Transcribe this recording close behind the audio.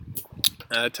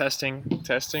Testing.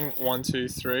 1, 2,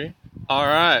 3. All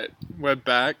right, we're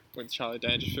back with Charlie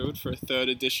Dangerfield for a third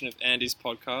edition of Andy's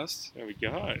podcast. There we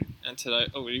go. And today,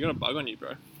 you got a bug on you,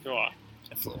 bro. Do I?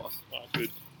 It flew off. Oh,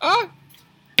 good. Ah!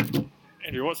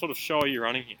 Andrew, what sort of show are you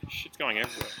running here? Shit's going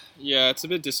everywhere. Yeah, it's a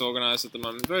bit disorganized at the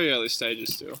moment. Very early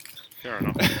stages still. Fair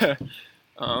enough.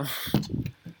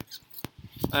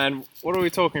 And what are we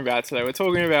talking about today? We're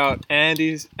talking about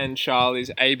Andy's and Charlie's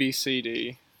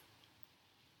ABCD.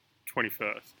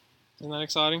 21st. Isn't that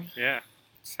exciting? Yeah.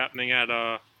 It's happening at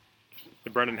the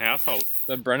Brennan household.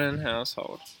 The Brennan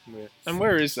household. Yeah. And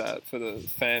where is that for the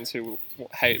fans who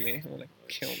hate me, want to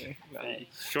kill me? No,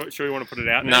 Sure you want to put it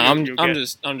out there? no,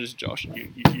 I'm just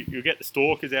joshing. You'll get the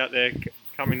stalkers out there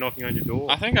coming knocking on your door.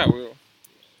 I think I will.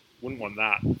 Wouldn't want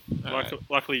that. Alright.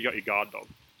 Luckily, you got your guard dog.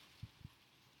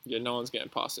 Yeah, no one's getting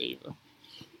past Eva.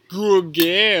 Good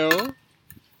girl.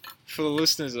 For the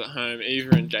listeners at home,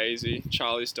 Eva and Daisy,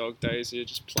 Charlie's dog Daisy, are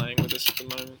just playing with us at the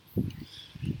moment.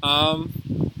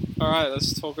 Alright,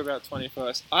 let's talk about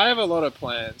 21st. I have a lot of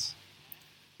plans.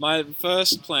 My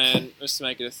first plan was to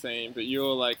make it a theme, but you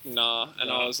were like, nah.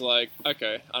 And I was like,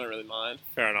 okay, I don't really mind.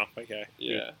 Fair enough, okay.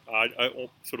 Yeah. I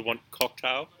sort of want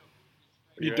cocktail.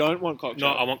 You don't want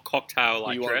cocktail? No, I want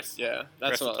cocktail dress. Yeah,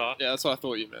 that's dress what I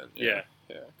thought you meant. Yeah.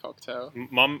 Yeah, cocktail.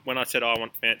 Mum, when I said I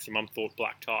want fancy, Mum thought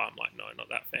black tie. I'm like, no, not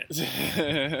that fancy.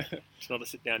 It's not a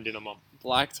sit-down dinner, Mum.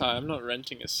 Black tie. I'm not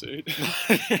renting a suit.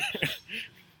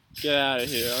 Get out of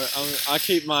here. I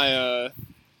keep my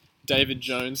David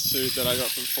Jones suit that I got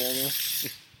from Formal.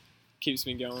 Keeps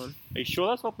me going. Are you sure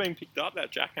that's not being picked up,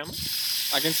 that jackhammer?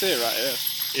 I can see it right here.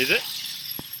 Is it?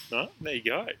 No? There you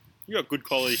go. You got good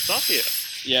quality stuff here.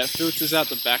 Yeah, it filters out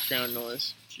the background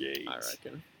noise. Jeez. I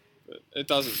reckon. But it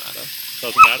doesn't matter.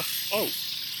 Doesn't matter? Oh.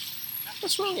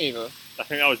 What's wrong, Eva? I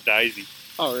think that was Daisy.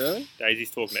 Oh, really?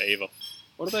 Daisy's talking to Eva.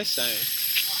 What are they saying?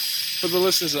 For the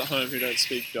listeners at home who don't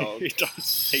speak dog. Who don't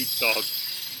speak dog.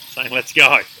 Saying, let's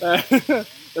go.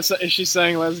 Is she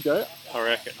saying let's go? I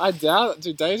reckon. I doubt it.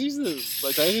 Dude, Daisy's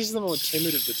the more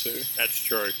timid of the two. That's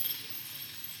true.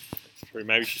 That's true.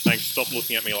 Maybe she's saying, stop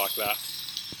looking at me like that.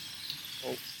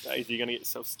 Oh, Daisy, you're going to get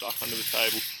yourself stuck under the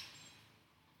table.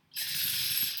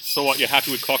 So what, you're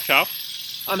happy with cocktail?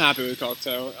 I'm happy with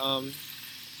cocktail.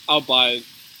 I'll buy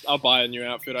a new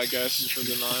outfit, I guess, for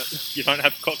the night. You don't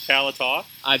have cocktail attire?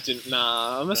 I didn't.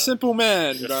 Nah, I'm a simple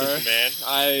man, You're bro. a simple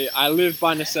man. I live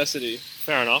by necessity.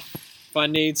 Fair enough. If I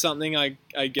need something, I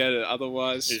get it.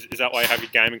 Otherwise, Is that why you have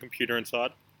your gaming computer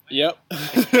inside? Yep.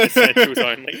 Essentials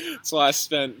only. That's why I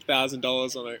spent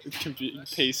 $1,000 on a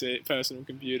PC personal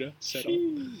computer setup.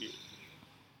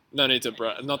 No need to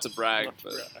not to brag,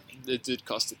 but it did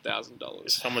cost $1,000.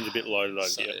 Someone's a bit loaded over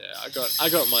So here. yeah, I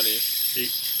got money.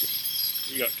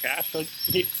 You got cash? So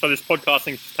this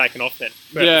podcasting's taken off then?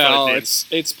 Yeah,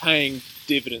 it's paying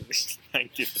dividends. It's paying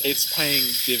dividends. It's paying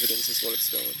dividends is what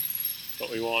it's doing. That's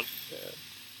what we want.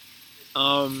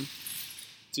 Yeah.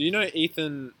 Do you know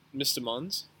Ethan, Mr.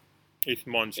 Mons?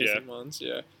 Ethan Mons, yeah. Ethan Mons,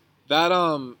 yeah. That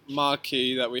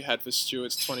marquee that we had for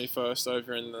Stuart's 21st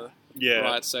over in the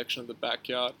right section of the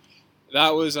backyard,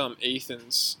 that was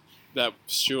Ethan's that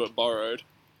Stuart borrowed,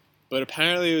 but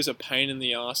apparently it was a pain in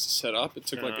the ass to set up. It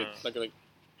took like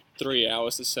 3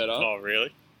 hours to set up. Oh,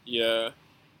 really? Yeah.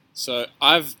 So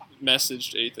I've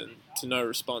messaged Ethan to no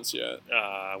response yet.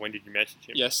 When did you message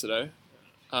him? Yesterday,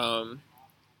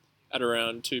 at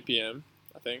around 2 p.m.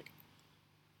 I think.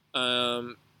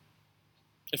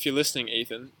 If you're listening,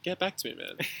 Ethan, get back to me,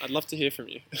 man. I'd love to hear from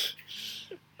you.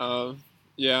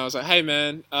 Yeah, I was like, hey,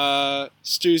 man,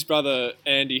 Stu's brother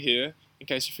Andy here, in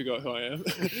case you forgot who I am.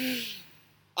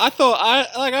 I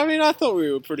thought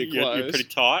we were pretty close. You're pretty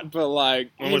tight? But,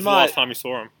 like... When was the last time you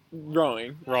saw him?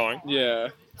 Rowing. Rowing?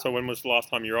 Yeah. So when was the last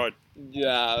time you rowed?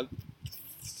 Yeah.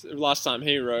 Last time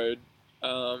he rowed,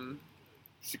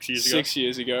 6 years ago? 6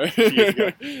 years ago. 6 years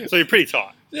ago. So you're pretty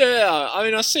tight? Yeah, I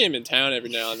mean, I see him in town every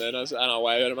now and then, and I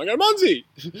wave at him, I go, Munzie!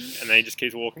 And then he just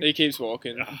keeps walking? He keeps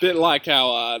walking. A bit like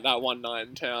how that one night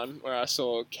in town where I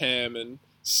saw Cam and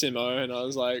Simo, and I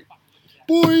was like,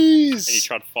 boys! And you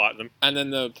tried to fight them? And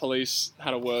then the police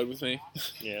had a word with me.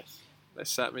 Yes. They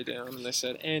sat me down and they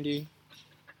said, Andy,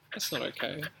 that's not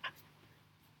okay.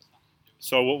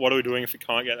 So what are we doing if we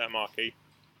can't get that marquee?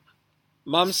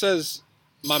 Mum says,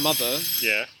 my mother,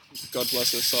 yeah, God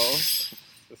bless her soul,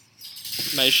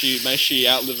 may she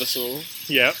outlive us all.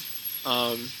 Yep.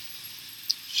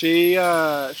 She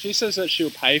says that she'll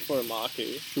pay for a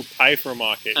marquee. She'll pay for a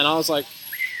marquee. And I was like,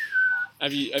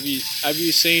 have you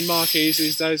seen marquees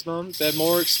these days, Mum? They're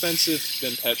more expensive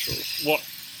than petrol. What?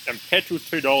 And petrol's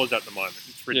 $2 at the moment.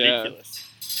 It's ridiculous.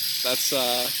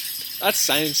 Yeah. That's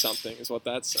saying something, is what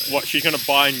that's saying. What, she's going to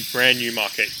buy a brand new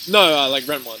marquee? No, like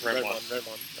rent one. Rent Rent one.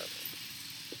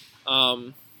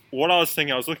 one. What I was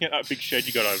thinking, I was looking at that big shed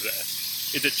you got over there.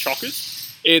 Is it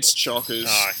Chockers? It's Chockers.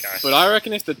 Oh, okay. But I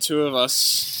reckon if the two of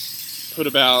us put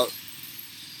about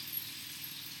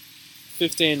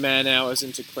 15 man hours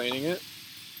into cleaning it.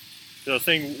 So I was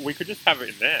thinking we could just have it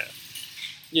in there.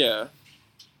 Yeah.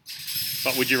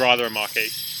 But would you rather a marquee?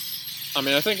 I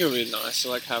mean, I think it would be nice to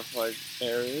like have like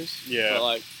areas. Yeah. But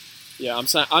like, yeah,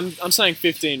 I'm saying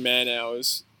 15 man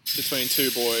hours between two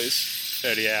boys.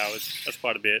 30 hours. That's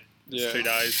quite a bit. It's Yeah. 2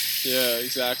 days. Yeah,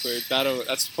 exactly.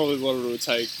 That's probably what it would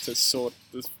take to sort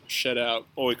this shed out.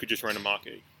 Or we could just rent a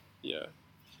marquee. Yeah.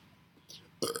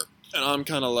 And I'm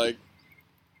kind of like,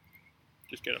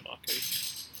 Just get a marquee.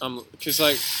 because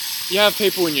like, you have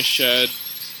people in your shed.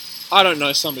 I don't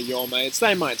know some of your mates.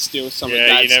 They might steal some of Yeah,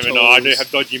 Dad's you never tools. know. I do have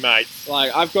dodgy mates.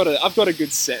 Like I've got a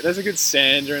good set. There's a good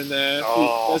sander in there.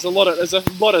 Oh. There's a lot of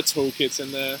toolkits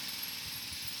in there.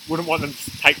 Wouldn't want them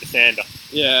to take the sander.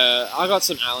 Yeah, I got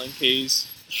some Allen keys.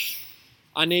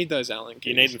 I need those Allen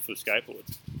keys. You need them for the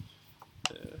skateboards.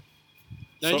 Yeah.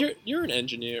 Now So- you're an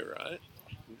engineer, right?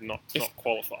 Not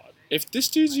qualified. If this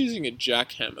dude's using a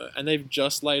jackhammer and they've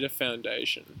just laid a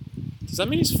foundation, does that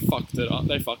mean he's fucked it up?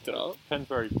 They fucked it up. Depends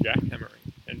where he's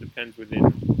jackhammering, and depends within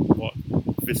what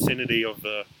vicinity of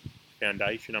the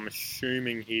foundation. I'm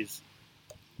assuming he's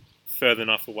further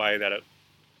enough away that it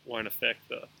won't affect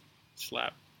the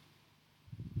slab.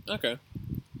 Okay.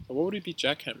 But what would he be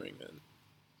jackhammering then?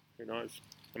 Who knows?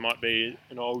 There might be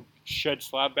an old shed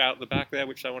slab out the back there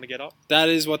which they want to get up. That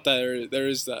is what there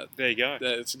is. That. There you go.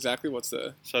 That's exactly what's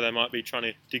there. So they might be trying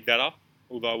to dig that up.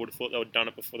 Although I would have thought they would have done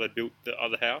it before they built the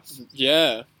other house.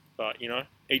 Yeah. But,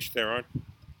 each their own.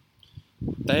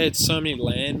 They had so many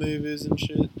land movers and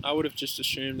shit. I would have just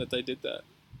assumed that they did that.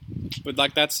 But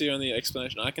like that's the only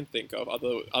explanation I can think of,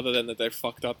 other than that they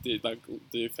fucked up the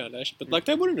foundation. But like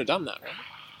they wouldn't have done that, right?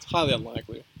 It's highly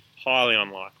unlikely. Highly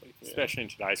unlikely, Yeah. especially in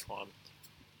today's climate.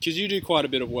 Because you do quite a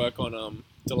bit of work on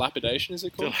dilapidation, is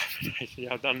it called? Dilapidation.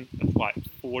 Yeah, I've done like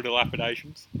 4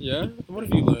 dilapidations. Yeah. And what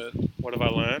have you learned? What have I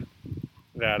learned?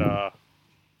 That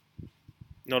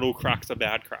not all cracks are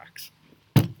bad cracks.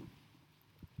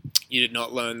 You did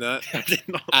not learn that I did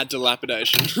not. at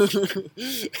dilapidation.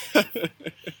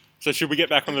 So should we get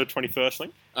back on the 21st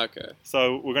thing? Okay.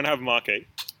 So we're going to have a marquee.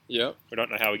 Yep. We don't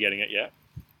know how we're getting it yet.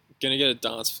 Gonna get a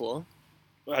dance floor.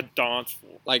 A dance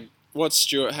floor. Like what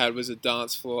Stuart had was a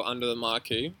dance floor under the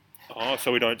marquee. Oh,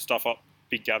 so we don't stuff up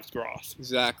Big Gav's grass.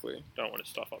 Exactly. Don't want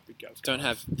to stuff up Big Gav's grass. Don't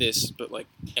have this, but like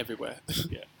everywhere.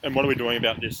 Yeah. And what are we doing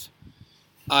about this?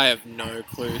 I have no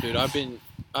clue, dude. I've been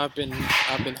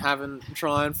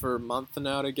trying for a month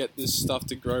now to get this stuff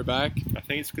to grow back. I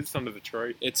think it's because it's under the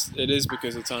tree. It is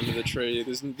because it's under the tree.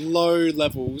 There's low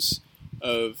levels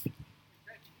of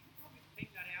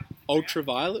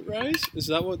ultraviolet rays. Is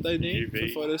that what they need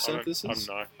UV. for photosynthesis? I don't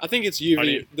know. I think it's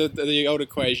UV. The old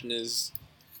equation is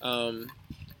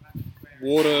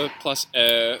water plus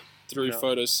air through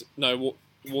Water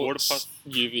plus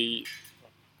UV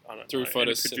I don't through know. And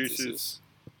it photosynthesis. produces,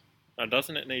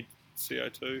 doesn't it need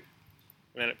CO2? And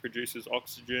then it produces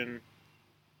oxygen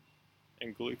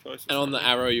and glucose. And on the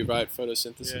arrow you write yeah,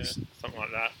 photosynthesis. something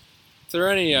like that. If there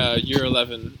are any Year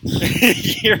 11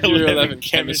 Year 11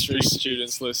 chemistry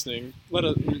students listening,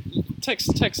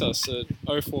 text us at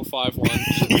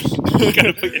 0451. You're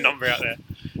going to put your number out there.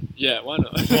 Yeah, why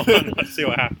not? Why not? See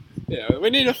what happens. Yeah, we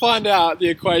need to find out the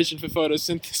equation for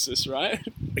photosynthesis, right?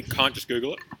 We can't just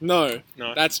Google it. No,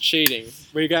 No. that's cheating.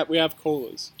 We have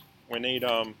callers. We need,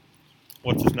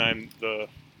 what's his name? The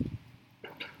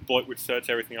bloke which searches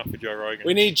everything up for Joe Rogan.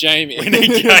 We need Jamie. We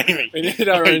need Jamie. We need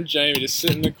our own Jamie to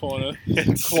sit in the corner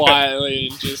quietly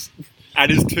and just add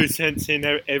his 2 cents in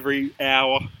every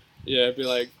hour. be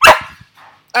like,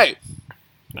 hey.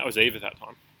 That was Eve at that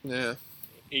time. Yeah.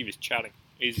 Eve is chatting.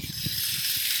 He's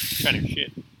chatting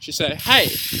shit. She said, hey,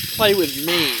 play with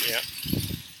me. Yeah.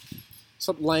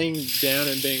 Stop laying down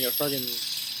and being a fucking...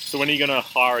 So when are you going to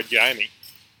hire a Jamie?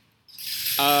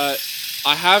 I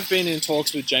have been in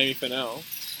talks with Jamie Fennell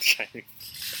Jamie.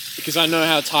 because I know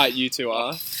how tight you two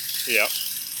are. Yeah.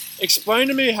 Explain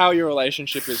to me how your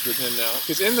relationship is with him now.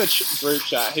 Because in the group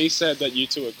chat, he said that you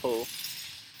two are cool.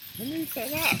 When did you say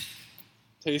that?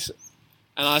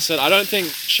 And I said, I don't think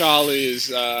Charlie is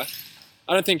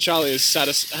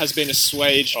has been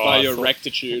assuaged by your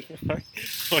rectitude. I'm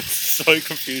so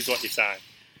confused what you're saying.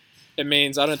 It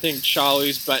means I don't think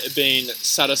Charlie's been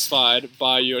satisfied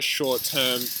by your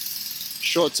short-term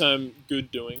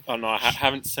good doing. Oh no, I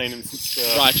haven't seen him since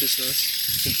Righteousness.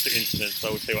 since the incident, so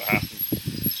we'll see what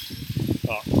happens.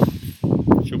 Oh,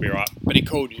 she'll be right. But he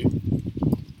called you.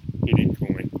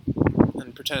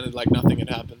 pretended like nothing had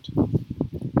happened.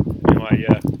 Anyway,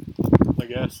 yeah. I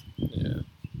guess. Yeah.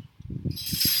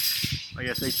 I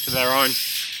guess each to their own.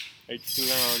 Each to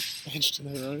their own. Each to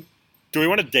their own. Do we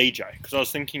want a DJ? Because I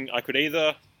was thinking I could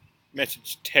either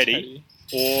message Teddy.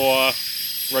 Or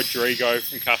Rodrigo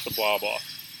from Casablanca.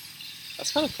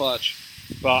 That's kind of clutch.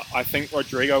 But I think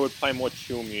Rodrigo would play more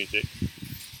chill music.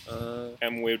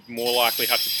 And we'd more likely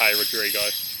have to pay Rodrigo.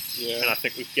 Yeah. And I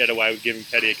think we'd get away with giving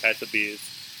Teddy a case of beers.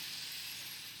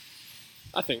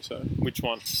 I think so. Which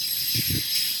one?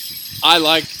 I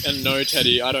like and know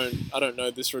Teddy. I don't know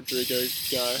this Rodrigo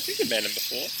guy. I think you've met him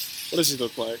before. What does he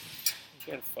look like? I'll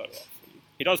get a photo up for you.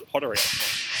 He does pottery, I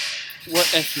think. What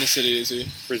ethnicity is he?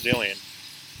 Brazilian.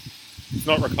 It's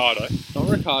not Ricardo. Not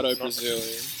Ricardo,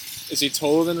 Brazilian. Is he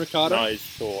taller than Ricardo? No, he's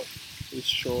short. He's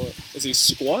short. Is he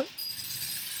squat?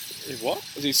 What?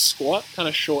 Is he squat? Kind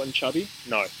of short and chubby?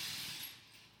 No.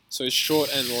 So he's short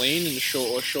and lean and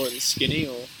short and skinny,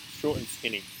 or short and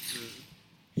skinny.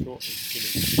 Short and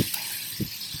skinny.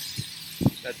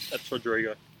 That's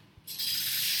Rodrigo.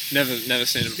 Never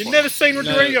seen him before. You've never seen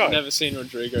Rodrigo? Never seen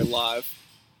Rodrigo live.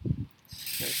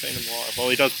 Never seen him live. Well,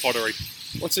 he does pottery.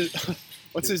 What's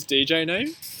his DJ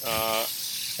name?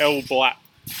 El Blatt.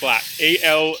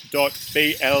 EL.BLAT.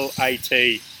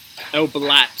 El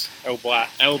Blatt. El Blatt.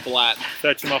 El Blatt.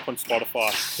 Search him up on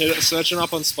Spotify. Search him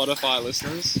up on Spotify,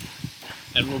 listeners,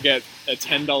 and we'll get a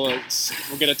 $10.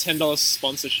 We'll get a $10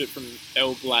 sponsorship from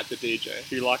El Blatt, the DJ.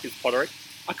 Do you like his pottery?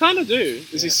 I kind of do.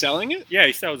 Is he selling it? Yeah,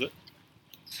 he sells it.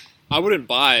 I wouldn't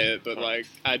buy it, but like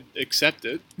I'd accept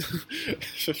it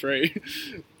for free.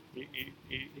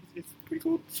 It's pretty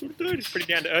cool sort of dude. It's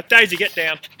pretty down to earth. Daisy, get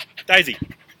down. Daisy.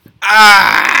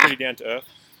 Pretty down to earth.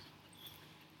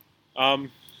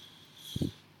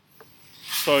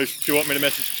 So, do you want me to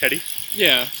message Teddy?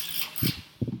 Yeah.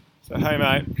 So, hey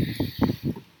mate.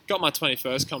 Got my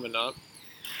 21st coming up.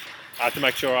 I had to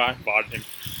make sure I invited him.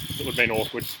 It would have been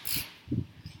awkward.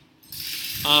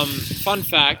 Fun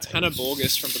fact, Hannah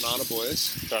Borges from Banana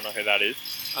Boys. Don't know who that is.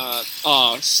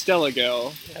 Stellar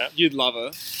girl. Yeah. You'd love her.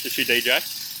 Is she DJ?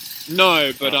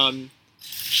 No, but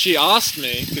she asked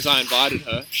me, because I invited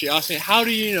her, she asked me, how do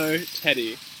you know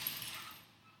Teddy?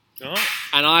 Oh.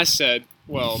 And I said,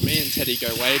 well, me and Teddy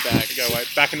go way back.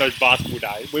 Back in those basketball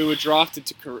days. We were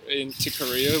drafted into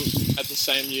Korea at the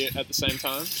same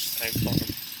time.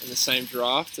 In the same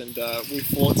draft, and we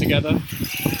fought together.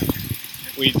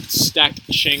 We stacked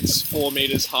chinks 4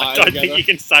 meters high together. I don't think you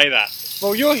can say that.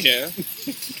 Well, you're here.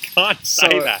 You can't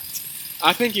say that.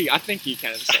 I think you can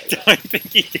say that. I don't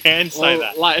think you can say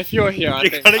that. Like, if you're here,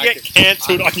 you're gonna get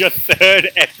cancelled on your 3rd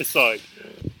episode.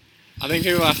 I think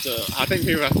people have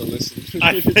to listen.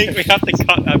 I think we have to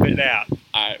cut that bit out.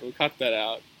 Alright, we'll cut that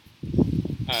out.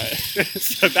 Alright.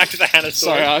 So back to the Hannah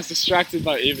story. Sorry, I was distracted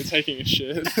by Eva taking a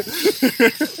shit.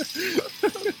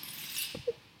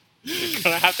 You're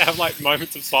gonna have to have like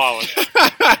moments of silence.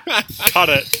 Cut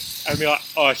it and be like,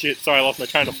 oh shit, sorry, I lost my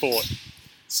train of thought.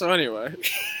 So anyway,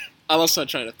 I lost my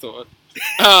train of thought.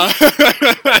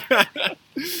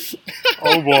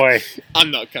 Oh boy.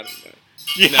 I'm not cutting that.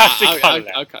 You have to cut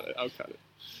it. I'll cut it.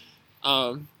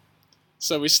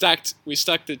 So we stacked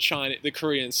the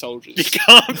Korean soldiers. You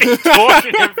can't be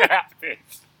talking about this.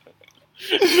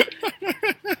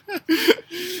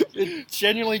 You're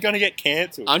genuinely going to get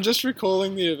cancelled. I'm just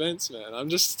recalling the events, man. I'm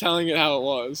just telling it how it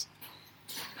was.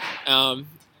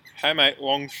 Hey mate,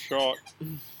 long shot.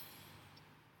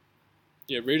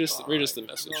 Yeah, read us the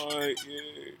message. No,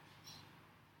 you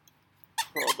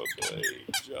probably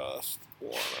just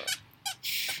wanna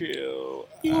chill.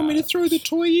 You want me to throw the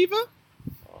toy, Eva?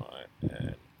 I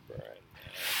and Brent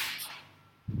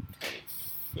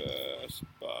 21st,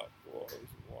 but was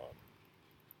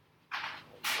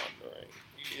wondering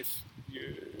if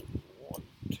you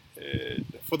wanted.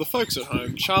 For the folks at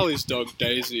home, Charlie's dog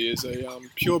Daisy is a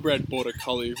purebred border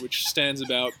collie which stands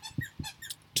about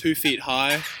 2 feet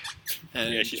high.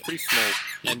 And, yeah, she's pretty small.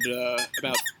 And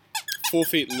about 4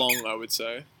 feet long, I would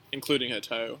say, including her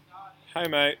tail. Hey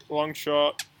mate, long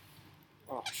shot.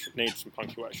 Oh, I should need some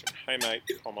punctuation. Hey mate,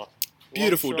 comma.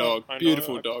 Beautiful dog,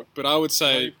 but I would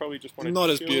say not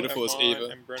as beautiful as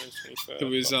Eva. It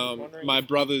was my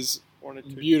brother's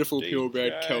beautiful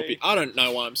purebred Kelpie. I don't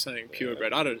know why I'm saying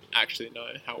purebred. I don't actually know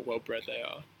how well bred they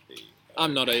are.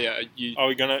 I'm not a... Are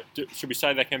we gonna... Should we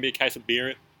say that can be a case of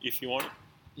beer if you want it?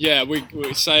 Yeah, we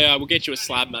say we'll get you a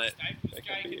slab, mate.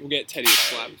 We'll get Teddy a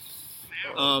slab.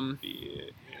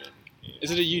 Is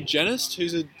it a eugenist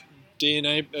who's a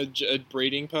DNA a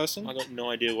breeding person? I got no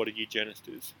idea what a eugenist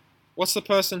is. What's the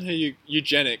person who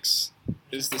eugenics?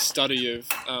 is the study of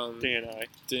DNA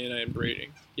and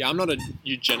breeding. Yeah, I'm not a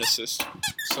eugenicist,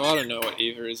 so I don't know what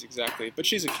Eva is exactly, but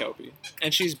she's a Kelpie.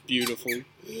 And she's beautiful.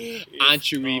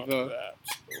 Aren't you, Eva?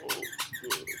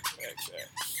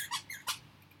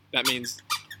 That means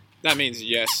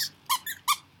yes.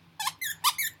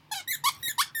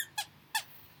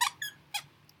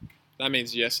 That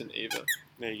means yes in Eva.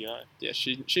 There you go. Yeah,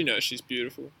 she knows she's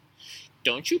beautiful.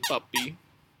 Don't you, puppy?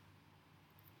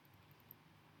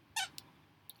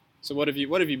 So what have you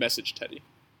messaged Teddy?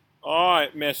 I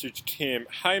messaged him,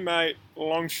 hey mate,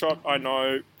 long shot I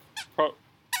know,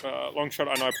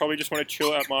 probably just want to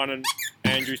chill at mine and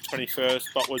Andrew's 21st,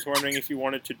 but was wondering if you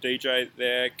wanted to DJ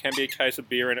there. Can be a case of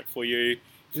beer in it for you.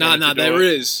 No, there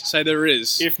is. Say there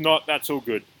is. If not, that's all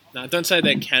good. No, don't say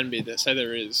there can be. Say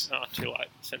there is. Oh, too late.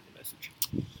 Send the message.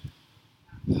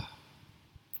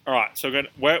 Alright, so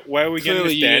where are we getting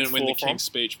this dance floor from? Clearly you didn't win the King's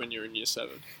Speech when you were in Year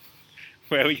 7.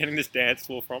 Where are we getting this dance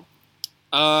floor from?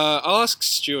 I'll ask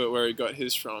Stuart where he got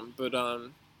his from, but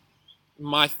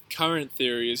my current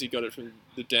theory is he got it from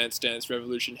the Dance Dance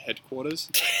Revolution headquarters.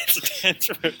 Dance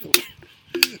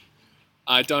Revolution.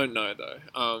 I don't know though.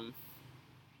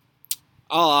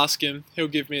 I'll ask him. He'll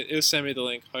send me the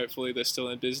link. Hopefully they're still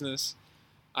in business.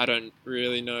 I don't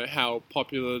really know how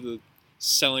popular the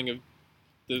selling of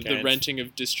the renting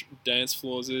of dance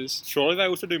floors is. Surely they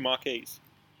also do marquees.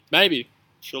 Maybe.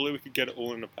 Surely we could get it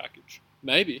all in a package.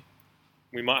 Maybe.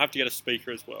 We might have to get a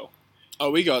speaker as well.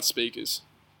 Oh, we got speakers.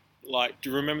 Like, do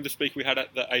you remember the speaker we had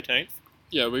at the 18th?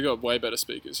 Yeah, we got way better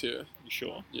speakers here. You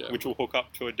sure? Yeah. Which will hook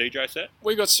up to a DJ set?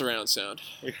 We got surround sound.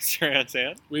 We got surround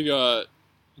sound? We got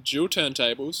dual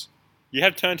turntables. You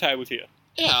have turntables here?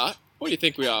 Yeah. What do you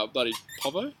think we are, bloody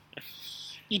Povo?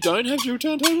 You don't have dual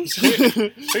turntables? Who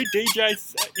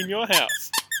DJs in your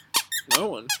house? No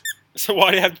one. So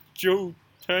why do you have dual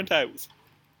turntables?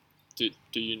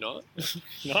 Do you not?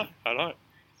 No, I don't.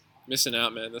 Missing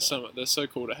out, man. They're so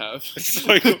cool to have.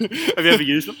 So cool. Have you ever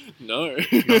used them? No. There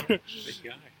you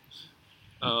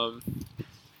go.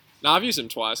 No, I've used them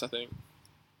twice, I think,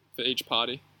 for each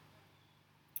party.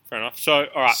 Fair enough. So,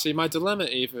 all right. See, my dilemma,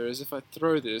 Eva, is if I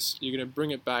throw this, you're going to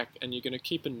bring it back and you're going to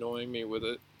keep annoying me with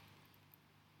it.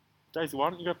 Daisy,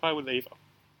 why don't you go play with Eva?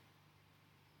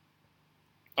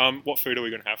 What food are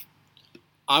we going to have?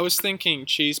 I was thinking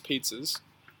cheese pizzas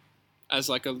as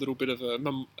like a little bit of a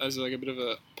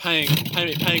paying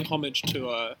homage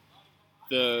to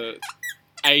the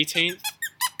 18th,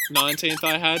 19th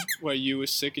I had where you were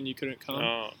sick and you couldn't come.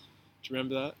 Oh. Do you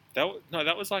remember that?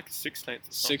 That was like 16th.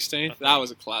 16th. That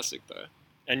was a classic though.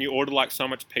 And you ordered like so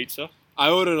much pizza. I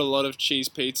ordered a lot of cheese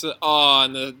pizza. Oh,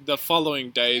 and the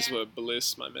following days were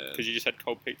bliss, my man. Because you just had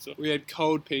cold pizza. We had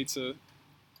cold pizza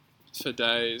for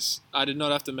days. I did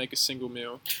not have to make a single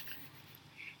meal.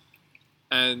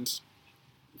 And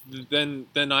then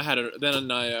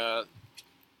I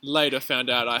later found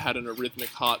out I had an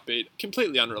arrhythmic heartbeat,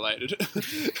 completely unrelated.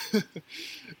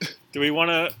 Do we want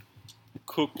to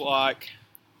cook like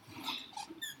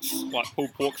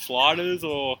pulled pork sliders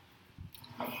or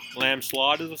lamb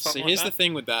sliders or something? See, here's the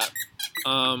thing with that.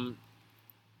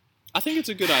 I think it's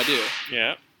a good idea.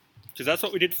 Yeah, because that's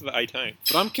what we did for the 18th.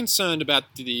 But I'm concerned about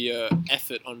the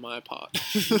effort on my part.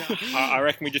 I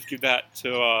reckon we just give that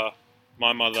to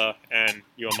my mother and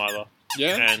your mother.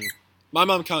 Yeah? And my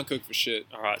mum can't cook for shit.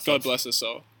 All right, so God bless her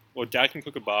soul. Well, Dad can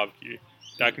cook a barbecue.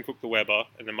 Dad can cook the Weber,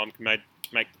 and then Mum can make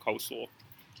the coleslaw.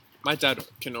 My dad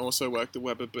can also work the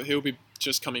Weber, but he'll be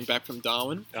just coming back from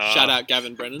Darwin. Shout out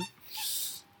Gavin Brennan.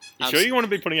 You sure you want to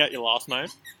be putting out your last name?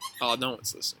 Oh, no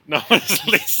one's listening. No one's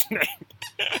listening.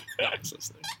 No one's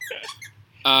listening.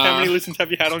 How many listens have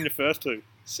you had on your first two?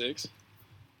 6.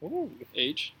 Ooh.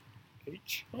 Each.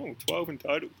 Oh, 12 in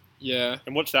total. Yeah.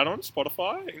 And what's that on?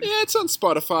 Spotify? Yeah, it's on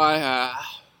Spotify.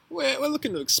 We're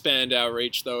looking to expand our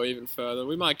reach, though, even further.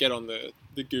 We might get on the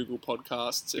Google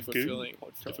podcasts if we're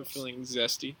feeling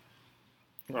zesty.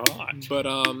 Right. But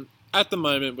at the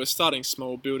moment, we're starting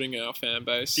small, building our fan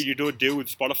base. Did you do a deal with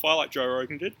Spotify like Joe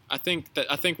Rogan did? I think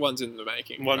one's in the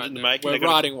making. One's in the making. We're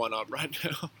writing one up right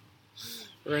now.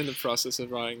 We're in the process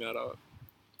of writing that up.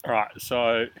 All right,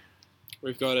 so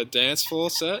we've got a dance floor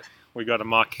set. We got a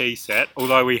marquee set.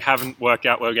 Although we haven't worked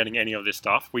out where we're getting any of this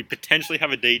stuff, we potentially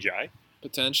have a DJ.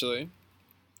 Potentially.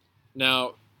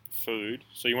 Now, food.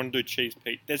 So you want to do cheese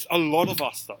pizza? There's a lot of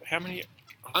us though. How many?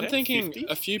 I'm thinking 50?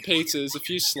 A few pizzas, a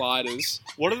few sliders.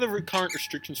 What are the current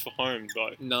restrictions for home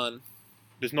though? None.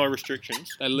 There's no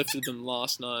restrictions. They lifted them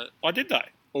last night. Oh, did they?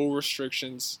 All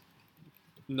restrictions.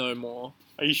 No more.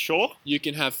 Are you sure? You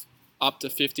can have up to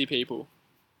 50 people.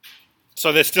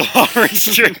 So there still are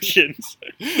restrictions.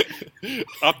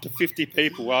 Up to 50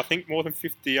 people. Well, I think more than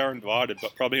 50 are invited,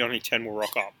 but probably only 10 will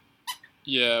rock up.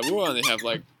 Yeah, we'll only have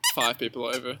like 5 people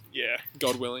over, Yeah.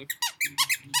 God willing.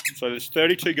 So there's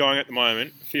 32 going at the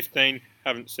moment. 15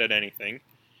 haven't said anything.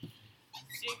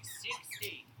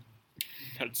 660.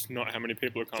 That's not how many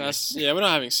people are coming. We're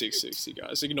not having 660,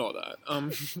 guys. Ignore that.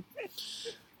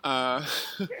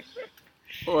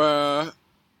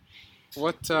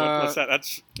 What's that?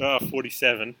 That's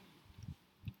 47.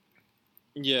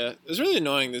 Yeah, it was really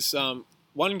annoying. This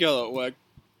one girl at work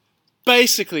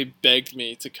basically begged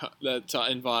me to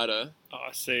invite her. Oh,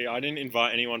 see, I didn't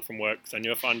invite anyone from work because I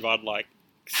knew if I invited like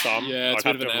some, Yeah, it's I'd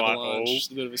a have bit of to an invite all. avalanche,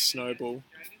 a bit of a snowball,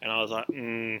 And I was like,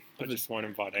 I just won't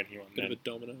invite anyone. bit Then. of a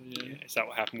domino. Yeah. Is that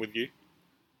what happened with you?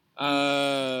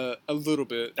 A little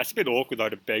bit. That's a bit awkward though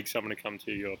to beg someone to come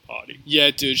to your party.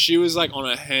 Yeah, dude, she was like on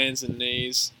her hands and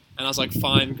knees, and I was like,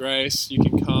 "Fine, Grace, you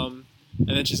can come." And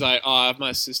then she's like, "Oh, I have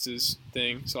my sister's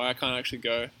thing, so I can't actually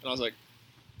go." And I was like,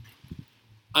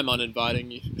 "I'm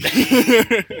uninviting you."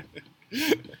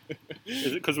 Is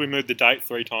it because we moved the date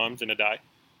 3 times in a day?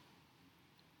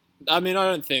 I mean, I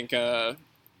don't think Putin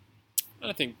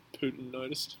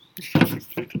noticed.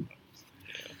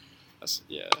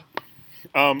 Yeah.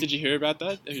 Did you hear about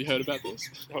that? Have you heard about this?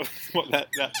 What that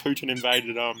Putin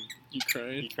invaded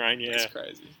Ukraine. Ukraine? Yeah, That's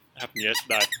crazy. happened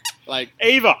yesterday. Like,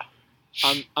 Eva,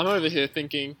 I'm over here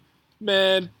thinking,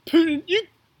 man, Putin,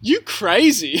 you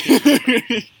crazy.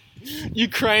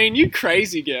 Ukraine, you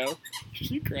crazy girl.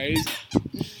 You crazy.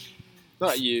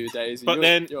 Not you, Daisy. But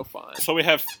then- you're fine. so we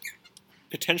have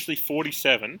potentially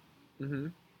 47. Mm-hmm.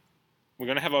 We're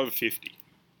going to have over 50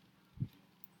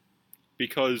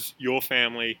 because your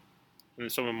family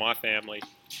and some of my family.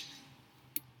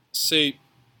 See,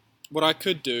 what I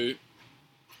could do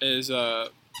is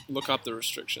look up the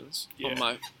restrictions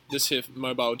on this here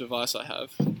mobile device I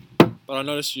have. But I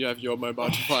noticed you have your mobile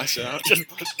device out. Just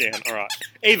put it down. All right,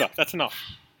 Eva, that's enough.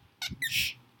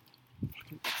 Shh.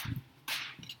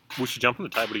 Will she jump on the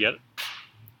table to get it?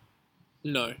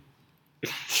 No.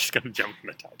 She's going to jump on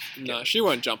the table. No, she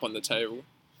won't jump on the table.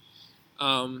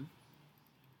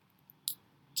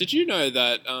 Did you know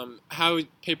that how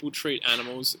people treat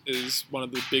animals is one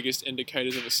of the biggest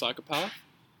indicators of a psychopath?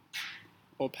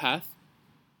 Or path?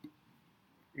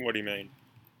 What do you mean?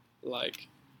 Like,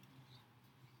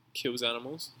 kills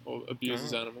animals or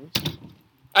abuses animals.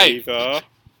 Hey. Hey! Eva.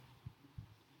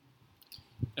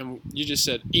 And you just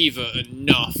said, Eva,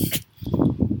 enough.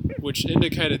 Which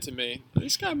indicated to me,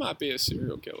 this guy might be a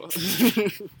serial killer.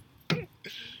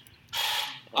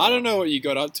 I don't know what you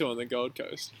got up to on the Gold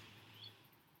Coast.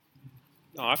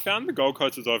 No, I found the Gold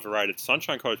Coast was overrated.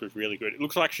 Sunshine Coast was really good. It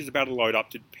looks like she's about to load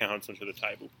up to pounce onto the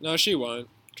table. No, she won't.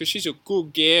 Because she's a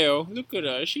good girl. Look at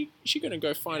her. She going to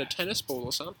go find a tennis ball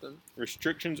or something.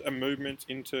 Restrictions and movements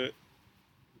into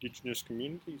Indigenous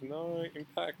communities? No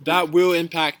impact? That will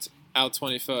impact our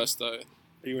 21st, though.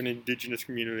 Are you an Indigenous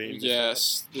community? In this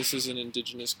Yes, this is an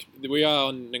Indigenous... We are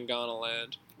on Ngana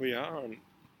land. We are on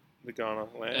the Ghana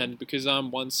land. And because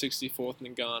I'm 164th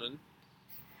Ngannan,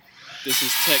 this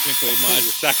is technically my...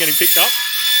 Is that getting picked up?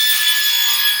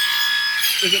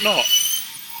 Is it not?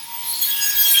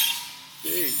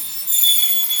 Jeez.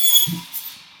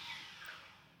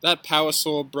 That power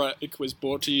saw break was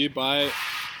brought to you by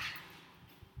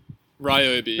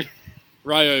Ryobi.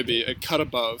 Ryobi, a cut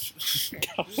above.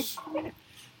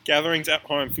 Gatherings at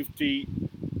home, 50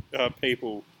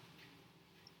 people.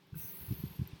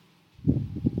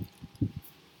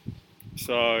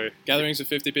 So, Gatherings of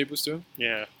 50 people still?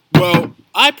 yeah. Well,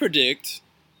 I predict,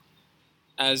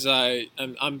 as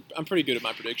I'm pretty good at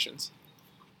my predictions.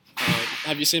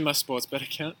 Have you seen my sports bet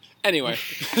account? Anyway,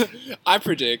 I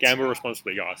predict... Gamble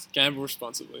responsibly, guys. Gamble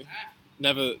responsibly.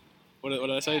 Never... What did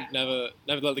I say? Never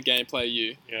let the game play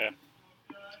you. Yeah.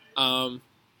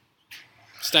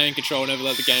 Stay in control, never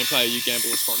let the game play you, gamble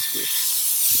responsibly.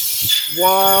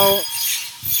 While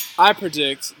I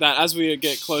predict that as we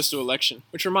get close to election,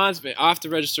 which reminds me, I have to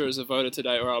register as a voter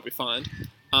today or I'll be fined.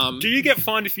 Do you get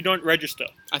fined if you don't register?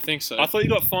 I think so. I thought you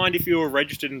got fined if you were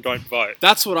registered and don't vote.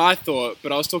 That's what I thought,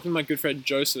 but I was talking to my good friend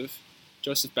Joseph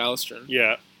Ballastron,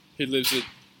 Yeah. who lives at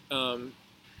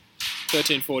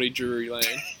 1340 Drury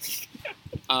Lane.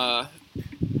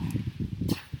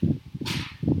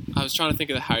 I was trying to think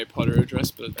of the Harry Potter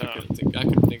address, but I couldn't think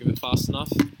of it fast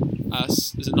enough.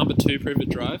 Is it number 2 Privet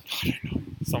Drive? I don't know.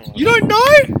 Something like You that. don't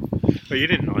know? But you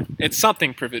didn't know. It's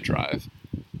something Privet Drive.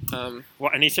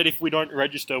 What? And he said if we don't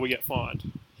register, we get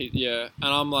fined. Yeah,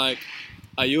 and I'm like,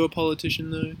 are you a politician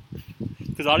though?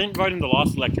 Because I didn't vote in the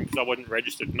last election because I wasn't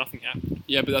registered. Nothing happened.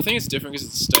 Yeah, but I think it's different because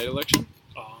it's a state election,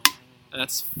 Oh. and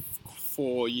that's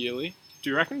 4 yearly. Do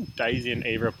you reckon Daisy and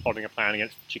Eva are plotting a plan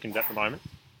against chickens at the moment?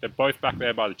 They're both back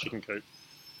there by the chicken coop.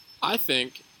 I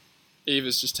think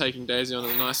Eva's just taking Daisy on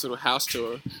a nice little house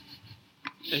tour.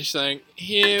 And she's saying,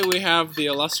 here we have the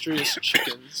illustrious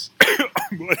chickens.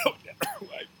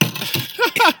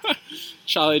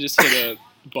 Charlie just hit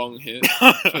a bong hit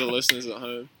for the listeners at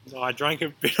home. No, I drank a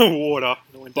bit of water.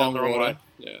 And it went Bong down the wrong water.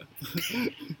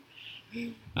 way. Yeah.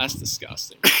 That's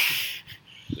disgusting.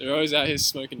 They're always out here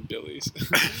smoking billies.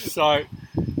 So,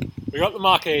 we got the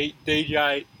marquee,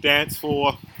 DJ, dance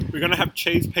floor. We're going to have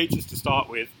cheese pizzas to start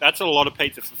with. That's a lot of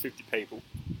pizza for 50 people.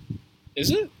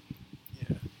 Is it?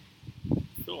 Yeah.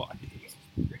 I feel like it is.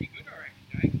 Pretty good,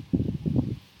 I reckon,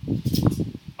 Jake.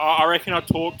 I reckon I'll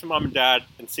talk to Mum and Dad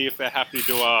and see if they're happy to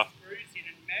do a Cruising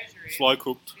and measuring. slow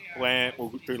cooked lamb. We'll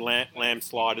do lamb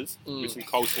sliders with some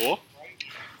coleslaw.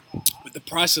 With the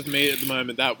price of meat at the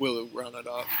moment, that will run it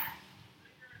up.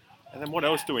 And then what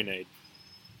else do we need?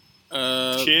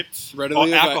 Chips.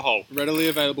 Alcohol. Alcohol. Readily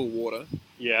available water.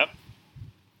 Yep.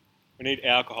 We need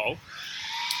alcohol.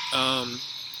 Are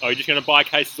Are you just going to buy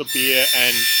cases of beer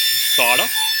and cider?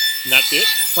 And that's it?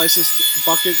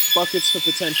 buckets for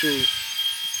potential.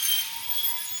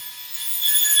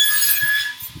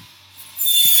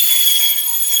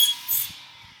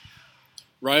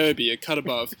 Ryobi, a cut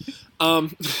above.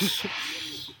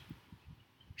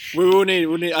 We'll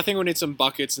need. I think we'll need some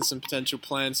buckets and some potential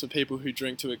plans for people who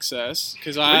drink to excess.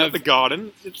 Because I We have have the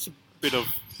garden. It's a bit of...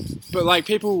 But like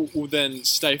people will then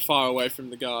stay far away from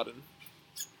the garden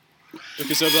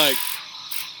because they're like,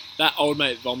 that old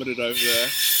mate vomited over there.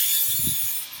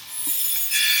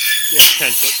 Yeah,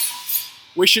 potentially.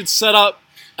 We should set up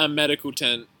a medical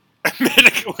tent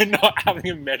We're not having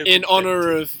a medical in tent.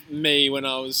 honor of me when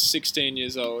I was 16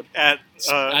 years old At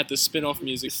the Spin-Off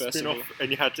Music Festival. spin-off,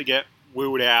 and you had to get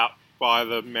wheeled out by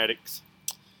the medics.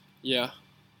 Yeah.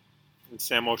 And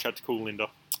Sam Walsh had to call Linda.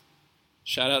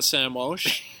 Shout out Sam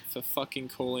Walsh for fucking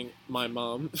calling my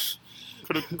mum.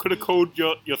 Could have called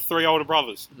your 3 older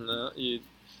brothers. No, you.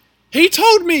 He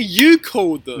told me you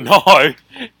called them. No.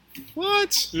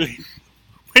 What?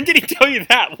 When did he tell you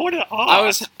that? What an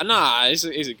ass.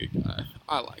 He's a good guy.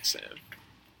 I like Sam.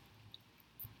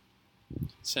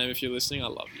 Sam, if you're listening, I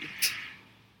love you.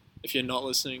 If you're not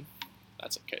listening,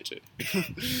 that's okay too.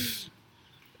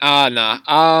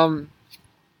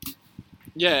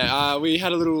 Yeah, we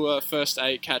had a little first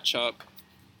aid catch up a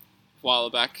while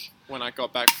back when I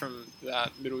got back from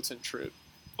that Middleton trip.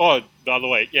 Oh, the other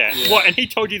way, yeah. Yeah. What? And he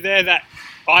told you there that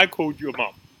I called your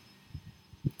mum?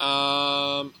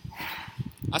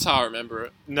 That's how I remember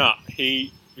it. No,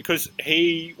 because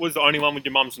he was the only one with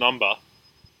your mum's number.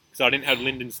 Because I didn't have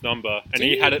Lyndon's number, and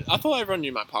he had it. I thought everyone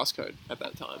knew my passcode at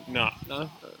that time. No, No?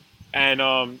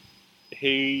 and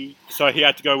he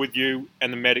had to go with you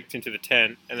and the medics into the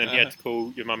tent, and then he had to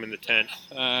call your mum in the tent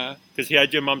because he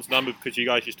had your mum's number because you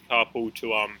guys used to carpool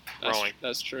to rowing.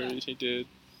 That's true. He did.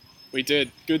 We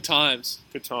did. Good times.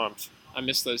 Good times. I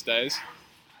miss those days.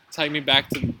 Take me back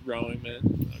to rowing,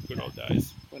 man. Good old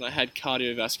days. When I had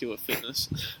cardiovascular fitness.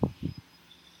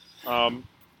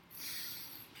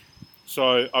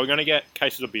 So are we going to get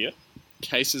cases of beer?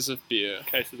 Cases of beer.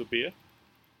 Cases of beer.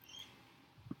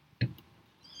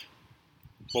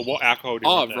 Well, what alcohol do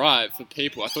you Oh, want there? right. For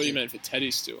people. I thought you meant for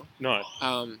Teddy still. No.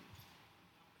 I'm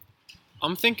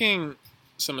thinking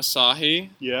some Asahi.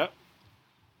 Yeah.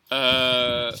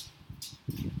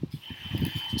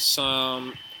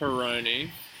 Some Peroni.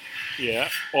 Yeah.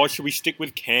 Or should we stick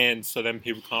with cans so then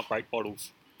people can't break bottles?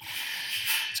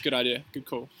 It's a good idea. Good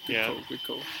call. Yeah. Good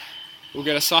call. We'll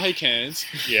get Asahi cans.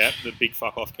 Yeah, the big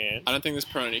fuck off cans. I don't think there's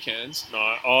Peroni cans.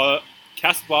 No.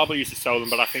 Casa Barber used to sell them,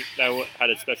 but I think they had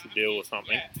a special deal or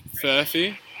something.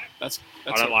 Furphy. That's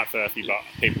I don't like Furphy, but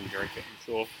people drink it, I'm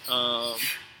sure.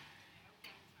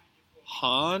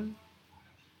 Han.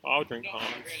 I'll drink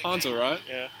Hans. Han's alright.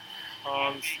 Yeah.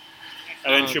 Hans.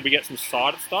 And then should we get some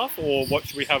cider stuff, or what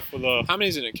should we have for the How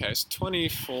many's in a case?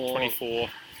 24. 24?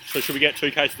 So should we get 2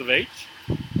 cases of each?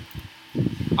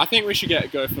 I think we should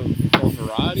go for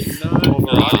variety. No,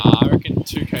 variety? I reckon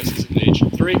 2 cases of each.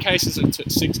 3 cases of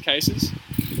 6 cases.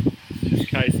 2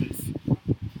 cases.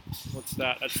 What's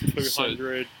that? That's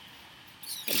 200.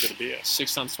 A bit of beer.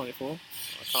 6 times 24.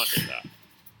 I can't do that.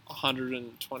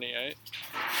 128.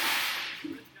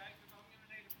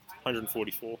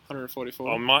 144.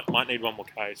 144. I might need one more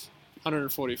case.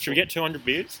 144. Should we get 200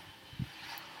 beers?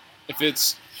 If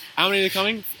it's... How many are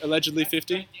coming? Allegedly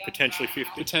 50? Potentially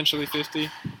 50. Potentially 50.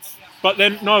 But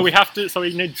then, no, we have to, so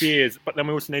we need beers, but then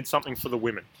we also need something for the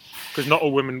women. Because not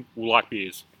all women will like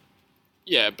beers.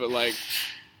 Yeah, but like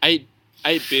 8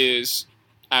 beers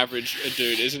average a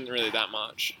dude isn't really that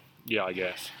much. Yeah, I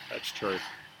guess. That's true.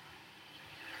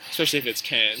 especially if it's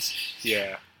cans.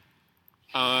 Yeah.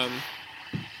 Um,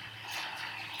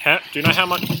 Do you know how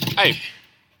much? hey,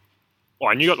 Oh,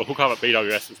 and you got the hookup at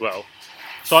BWS as well.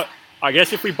 So I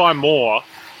guess if we buy more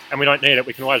and we don't need it,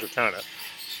 we can always return it.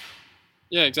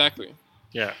 yeah, exactly.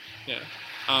 Yeah. Yeah.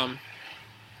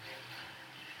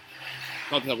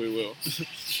 Not that we will.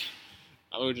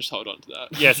 I will just hold on to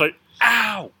that. Yeah. So,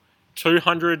 ow,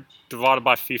 200 divided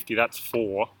by 50. That's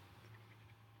 4.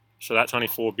 So that's only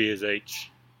 4 beers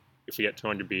each. If we get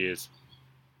 200 beers.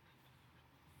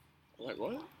 Wait,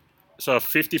 what? So if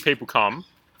 50 people come,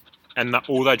 and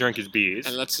all they drink is beers,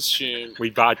 And let's assume we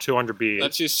buy 200 beers.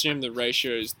 let's assume the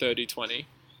ratio is 30-20.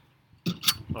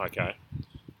 Okay.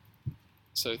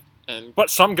 So But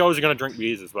some girls are going to drink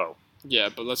beers as well. yeah,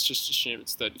 but let's just assume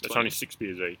it's 30-20. It's only 6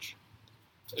 beers each.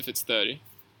 If it's 30.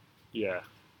 Yeah.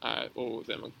 Alright, well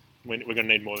then We're going to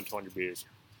need more than 200 beers.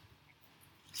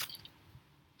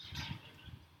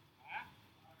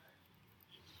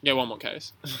 get one more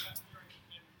case.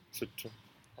 So,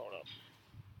 hold up.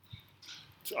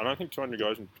 So I don't think 200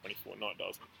 goes in 24. No, it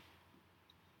doesn't.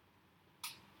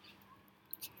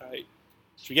 Okay.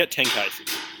 So we get 10 cases.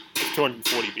 It's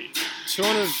 240 beers.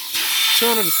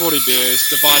 240 beers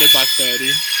divided by 30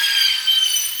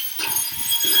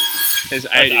 is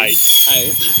 80.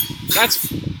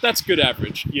 That's good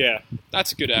average. Yeah.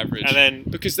 That's a good average. And then,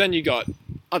 because then you got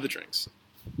other drinks.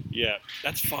 yeah,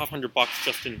 that's $500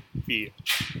 just in beer.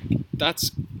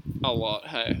 That's a lot,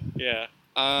 hey. Yeah.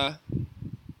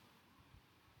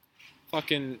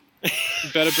 Fucking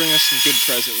better bring us some good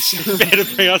presents.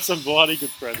 Better bring us some bloody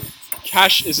good presents.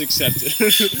 Cash is accepted.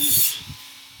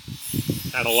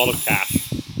 And a lot of cash.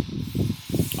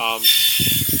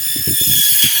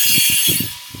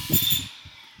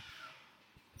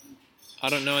 I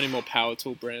don't know any more power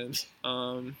tool brands.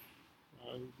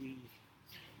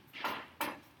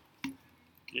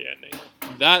 Yeah, neither.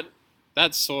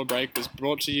 That saw break was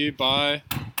brought to you by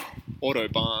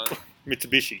Autobahn.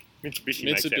 Mitsubishi makes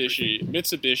everything.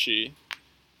 Mitsubishi.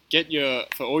 Get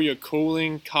for all your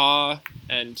cooling, car,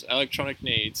 and electronic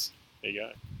needs. There you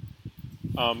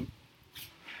go.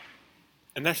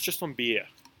 And that's just on beer.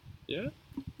 Yeah.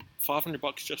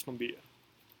 $500 just on beer.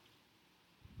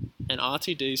 And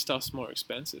RTD stuff's more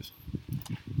expensive.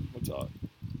 What's that?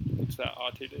 What's that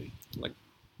RTD? Like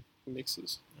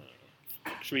mixes.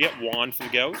 Should we get wine for the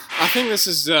girls? I think this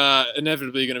is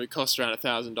inevitably going to cost around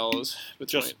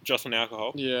 $1,000. Just on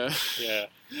alcohol? Yeah. Yeah.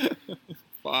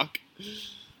 Fuck.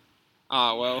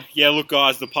 Ah, well. Yeah, look,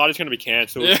 guys, the party's going to be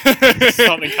cancelled. Yeah.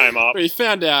 Something came up. We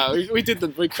found out.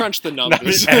 We crunched the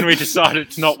numbers. And we decided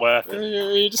it's not worth it.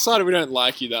 We decided we don't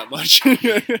like you that much.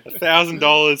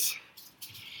 $1,000.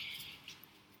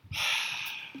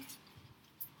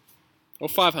 Or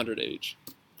 500 each.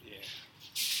 Yeah.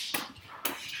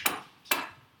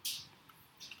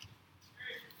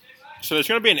 So there's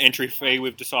going to be an entry fee,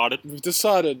 we've decided.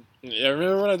 Yeah,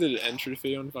 remember when I did an entry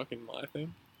fee on fucking my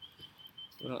thing?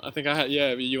 I think I had,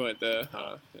 yeah, but you weren't there.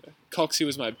 Yeah. Coxie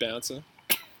was my bouncer.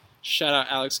 Shout out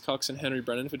Alex Cox and Henry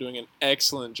Brennan for doing an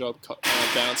excellent job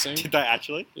bouncing. Did they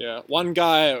actually? Yeah, one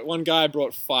guy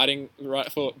brought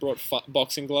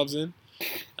boxing gloves in,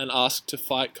 and asked to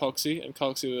fight Coxie, and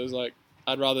Coxie was like,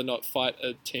 "I'd rather not fight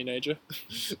a teenager."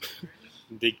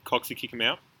 Did Coxie kick him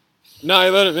out? No,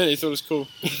 he let him in. He thought it was cool.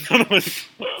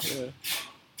 Yeah.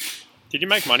 Did you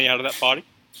make money out of that party?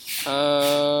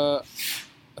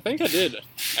 I think I did,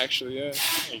 actually. Yeah.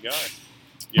 There you go.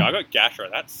 Yeah, I got Gastro.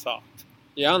 That sucked.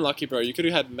 Yeah, unlucky, bro. You could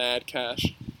have had mad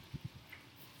cash.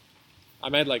 I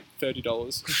made like $30.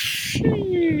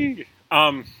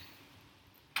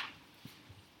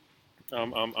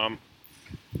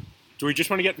 Do we just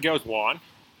want to get the girls wine?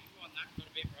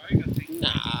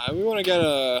 Nah, we want to get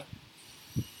a.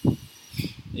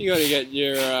 You got to get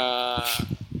your.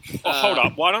 Hold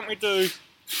up. Why don't we do?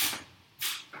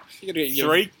 You got to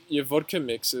get your vodka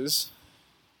mixes.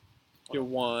 Your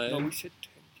wine. No, we said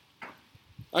 10.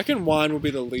 I reckon wine will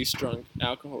be the least drunk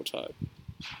alcohol type.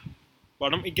 Why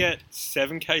don't we get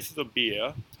 7 cases of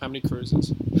beer? How many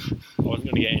cruises? I wasn't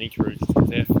going to get any cruises because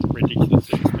they're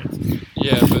ridiculously expensive.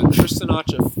 Yeah, but Tristan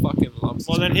Archer fucking loves.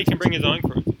 Well, then he can bring his own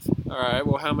cruises. All right.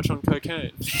 Well, how much on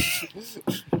cocaine?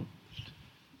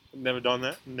 Never done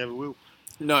that. Never will.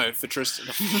 No, for Tristan.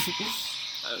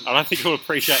 I don't think he'll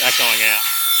appreciate that going out.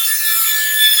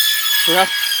 We have.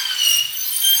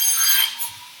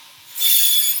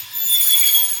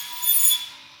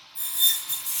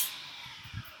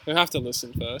 We have to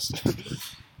listen first.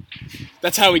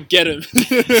 That's how we get him.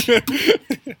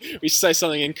 We say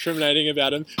something incriminating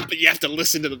about him, but you have to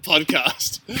listen to the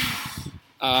podcast.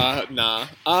 Nah.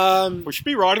 We should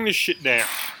be writing this shit down.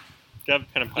 Do you have a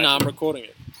pen and paper? Nah, I'm recording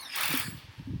it.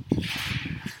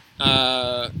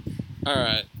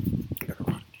 Alright.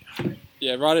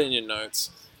 Yeah, write it in your notes.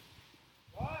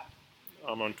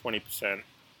 I'm on 20%.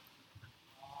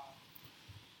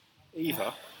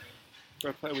 Eva,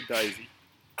 go play with Daisy.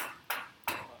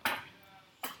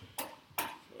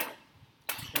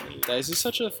 Daisy's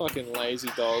such a fucking lazy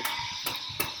dog.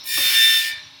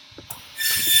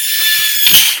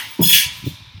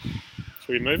 Should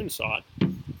we move inside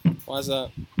Why is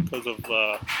that? because of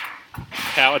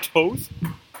power tools?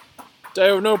 They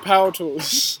have no power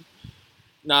tools.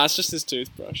 Nah, it's just his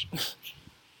toothbrush.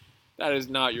 That is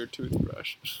not your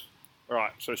toothbrush.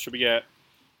 Right, so should we get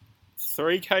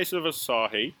 3 cases of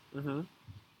Asahi? Mm-hmm.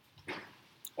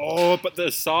 Oh, but the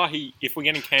Asahi, if we're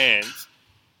getting cans,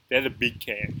 they're the big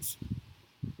cans.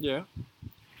 Yeah.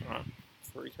 Right,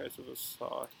 3 cases of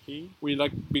Asahi. We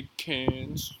like big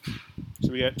cans.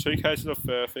 So we get 2 cases of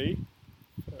Furphy.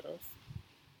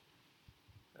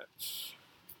 That's...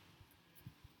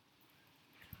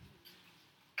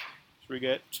 Should we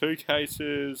get 2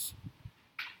 cases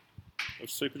of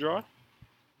Super Dry?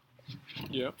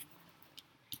 Yeah.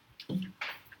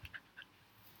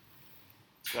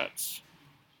 That's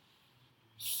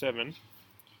 7.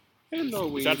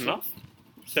 Hello, Is that enough?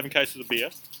 7 cases of beer.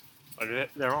 Oh,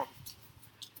 they're on.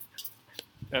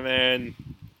 And then,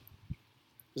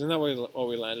 Isn't that what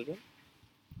we landed on?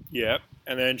 yeah.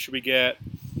 And then should we get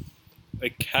a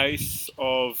case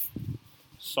of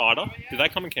cider? Do they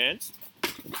come in cans?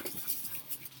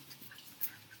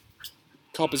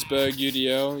 Coppersburg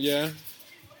UDL, yeah.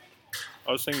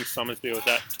 I was thinking Summersby was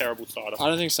that terrible cider. I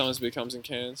don't think Summersby comes in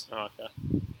cans. Oh, okay.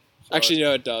 So, Actually,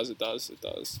 no, it does.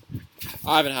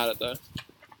 I haven't had it though.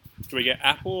 do we get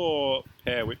apple or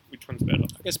pear? Which one's better?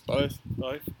 I guess both.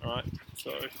 Both. All right.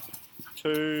 So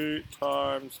 2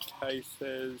 times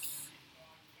cases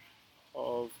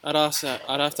of. I'd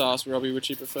have to ask Robbie which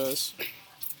he prefers.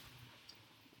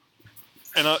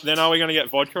 And then are we going to get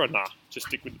vodka or nah? Just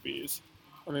stick with the beers.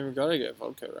 I mean, we gotta get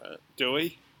vodka, right? Do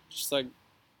we? Just like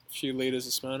a few liters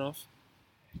of Smirnoff.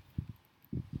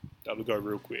 That'll go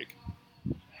real quick.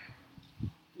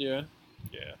 Yeah.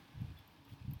 Yeah.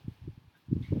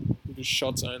 We do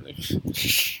shots only.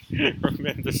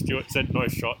 Remember, Stuart said no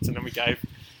shots, and then we gave,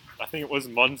 I think it was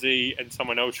Monzi and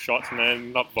someone else shots, and then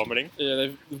ended up vomiting. Yeah,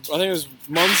 I think it was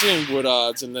Monzi and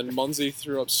Woodards, and then Monzi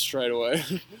threw up straight away.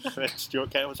 And then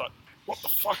Stuart came and was like, "What the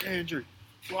fuck, Andrew?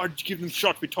 Why did you give them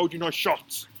shots? We told you no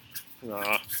shots."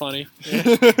 Nah. Funny.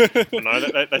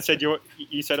 No, they said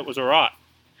you said it was alright.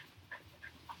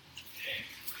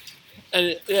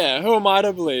 And yeah, who am I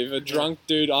to believe? A drunk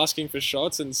dude asking for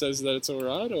shots and says that it's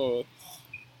alright, or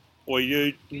Or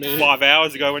you Me. 5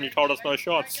 hours ago when you told us no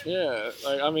shots. yeah?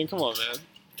 Like, I mean, come on, man.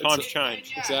 Times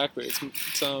change. Exactly. It's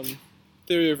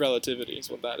theory of relativity is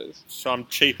what that is. Some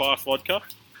cheap ass vodka.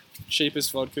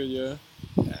 Cheapest vodka, yeah.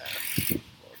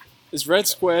 Is Red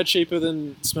Square cheaper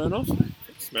than Smirnoff?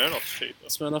 Smirnoff's cheaper.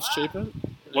 Smirnoff's cheaper.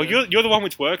 Well, Yeah. you're the one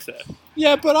which works there.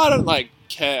 Yeah, but I don't like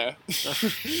care.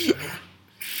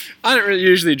 I don't really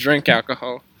usually drink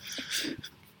alcohol.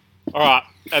 All right,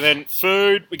 and then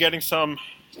food. We're getting some.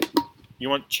 You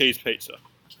want cheese pizza?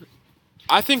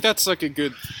 I think that's like a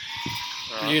good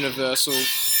All right. universal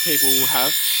people will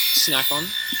have snack on.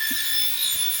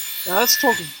 Now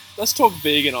let's talk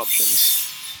vegan options.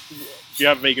 Do you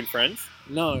have vegan friends?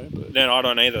 No, but Then I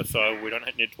don't either, so we don't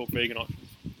need to talk vegan options.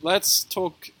 let's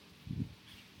talk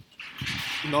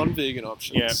non-vegan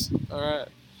options. Yeah. All right.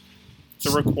 It's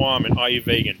a requirement. Are you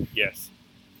vegan? Yes.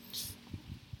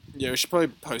 Yeah, we should probably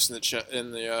post in the chat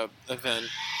in the event.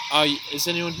 Is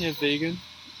anyone here vegan?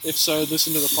 If so,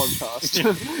 listen to the podcast.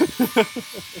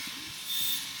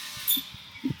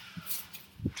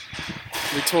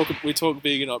 we talk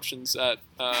vegan options at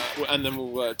and then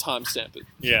we'll timestamp it.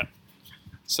 Yeah.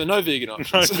 So no vegan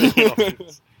options. No vegan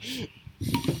options.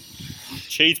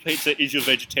 Cheese pizza is your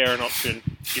vegetarian option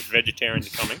if vegetarians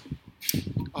are coming.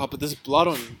 Oh, but there's blood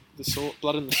on the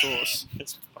blood in the sauce,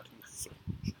 It's fucking sick.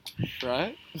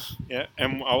 right? Yeah,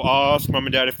 and I'll ask Mum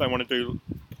and Dad if they want to do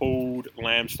pulled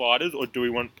lamb sliders or do we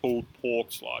want pulled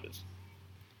pork sliders?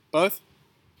 Both.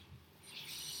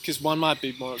 Because one might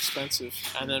be more expensive,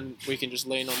 and then we can just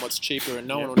lean on what's cheaper, and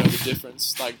no one will know the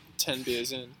difference. Like 10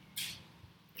 beers in.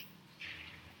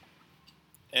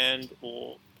 And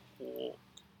or pork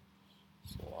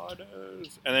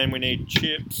sliders. And then we need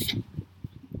chips.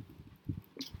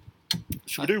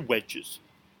 Should we do wedges?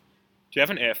 Do you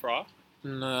have an air fryer?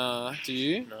 Nah, do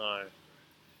you? No.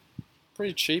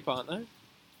 Pretty cheap, aren't they?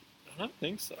 I don't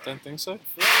think so. Don't think so.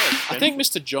 I I think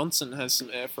Mr. Johnson has some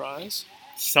air fryers.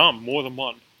 some, more than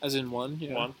one. As in one,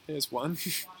 yeah. One. Here's one.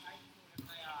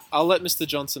 I'll let Mr.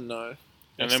 Johnson know.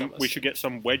 And next then time I we see should get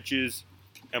some wedges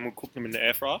and we'll cook them in the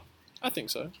air fryer. I think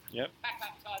so. Back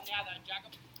up time now, though,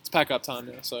 Jacob. It's pack up time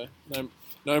now, so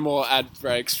no more ad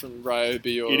breaks from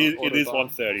Ryobi or It is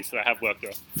Autobahn. 1:30, so they have worked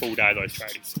a full day, those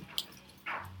tradies.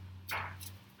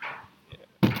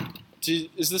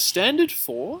 Is the standard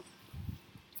 4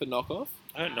 for knockoff?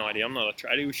 I have no idea. I'm not a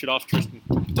tradie. We should ask Tristan.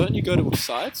 Don't you go to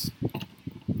sites?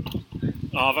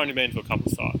 Oh, I've only been to a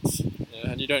couple sites.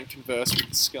 Yeah, and you don't converse with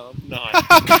the scum. No.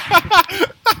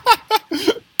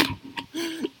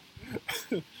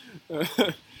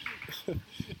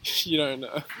 You don't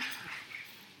know.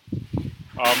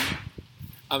 Um,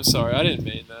 I'm sorry, I didn't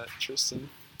mean that, Tristan.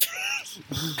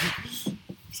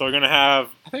 so we're gonna have.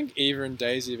 I think Eva and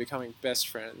Daisy are becoming best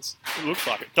friends. It looks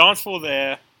like it. Dance floor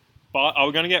there. But are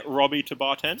we gonna get Robbie to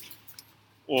bartend,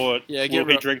 or Yeah, will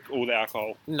he drink all the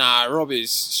alcohol, Nah,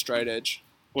 Robbie's straight edge.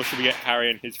 or should we get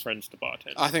Harry and his friends to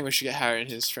bartend? I think we should get Harry and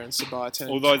his friends to bartend.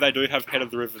 Although they do have Head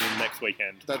of the River the next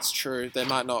weekend. That's true. They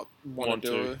might not want to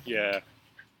do it. Yeah.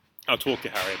 I'll talk to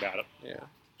Harry about it. Yeah.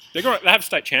 They have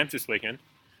state champs this weekend.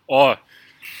 Oh,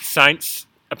 Saints,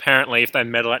 apparently, if they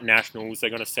medal at Nationals, they're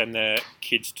going to send their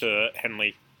kids to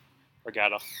Henley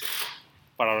Regatta.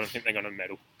 But I don't think they're going to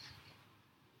medal.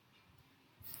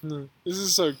 This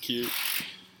is so cute.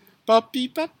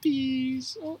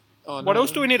 Puppies. Oh, no. What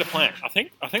else do we need to plan? I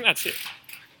think that's it.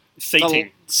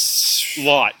 Seating. The-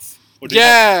 Lights. Or do you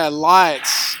Yeah,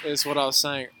 lights is what I was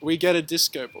saying. We get a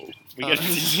disco ball. We get a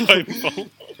disco ball.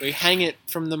 We hang it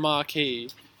from the marquee,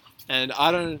 and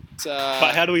I don't.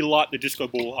 But how do we light the disco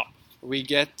ball up? We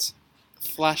get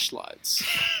flashlights.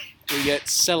 We get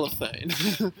cellophane.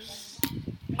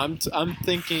 I'm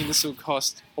thinking this will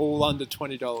cost all under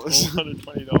 $20.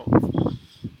 $120.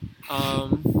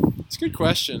 It's a good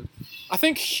question. I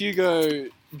think Hugo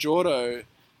Jordan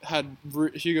had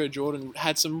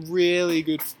some really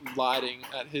good lighting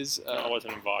at his I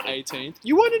wasn't invited. 18th.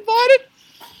 You weren't invited?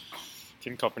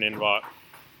 Didn't cop an invite.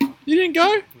 You didn't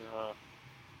go? No.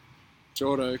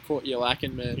 Jordo caught you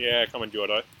lacking, man. Yeah, come on,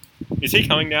 Jordo. Is he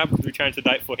coming now because we changed the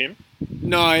date for him?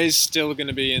 No, he's still going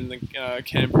to be in the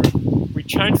Canberra. We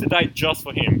changed the date just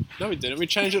for him. No, we didn't. We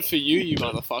changed it for you, you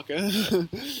motherfucker.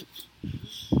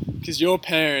 Because your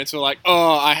parents were like,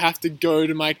 oh, I have to go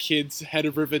to my kid's Head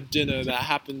of River dinner that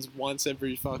happens once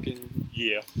every fucking...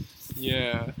 Yeah.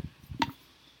 Yeah.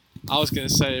 I was going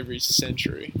to say every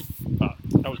century. But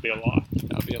that would be a lie.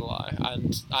 That would be a lie.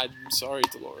 And I'm sorry,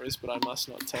 Dolores, but I must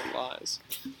not tell lies.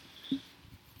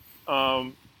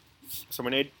 So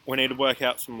we need to work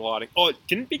out some lighting. Oh,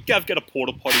 didn't Big Gav get a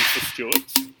porta potty for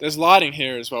stewards? There's lighting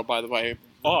here as well, by the way.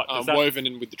 Oh, woven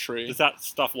in with the tree. Does that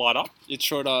stuff light up? It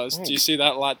sure does. Oh. Do you see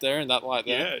that light there and that light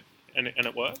there? Yeah, and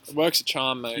it works. It works a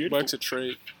charm, mate. Beautiful. It works a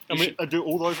treat. Do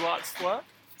all those lights work?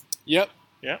 Yep.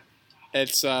 Yeah.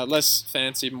 It's less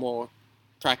fancy, more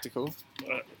practical.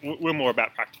 We're more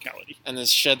about practicality. And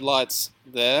there's shed lights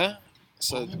there,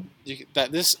 so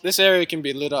this area can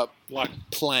be lit up like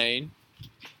plain.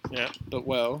 Yeah. But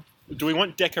well. Do we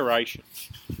want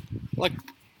decorations? Like,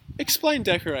 explain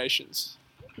decorations.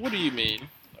 What do you mean?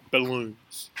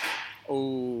 Balloons.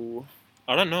 Oh.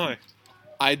 I don't know.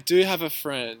 I do have a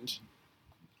friend.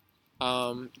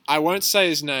 I won't say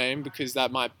his name because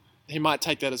he might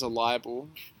take that as a libel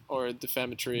or a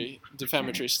defamatory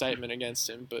statement against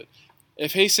him. But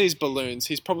if he sees balloons,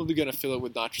 he's probably going to fill it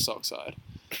with nitrous oxide.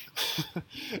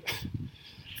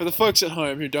 For the folks at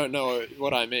home who don't know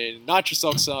what I mean, nitrous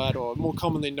oxide, or more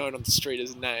commonly known on the street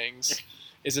as nangs,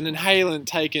 is an inhalant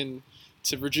taken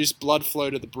to reduce blood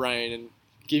flow to the brain and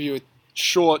give you a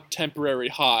short temporary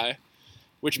high,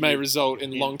 which may result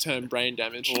in long-term brain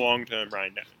damage. Long-term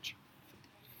brain damage.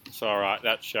 So, all right,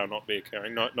 that shall not be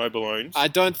occurring. No balloons. I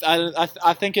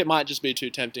think it might just be too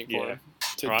tempting for him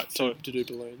to do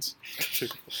balloons.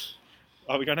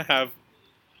 Are we going to have...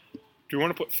 Do we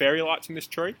want to put fairy lights in this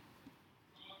tree?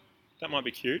 That might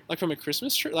be cute. Like from a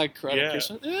Christmas tree? Like at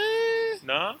Christmas?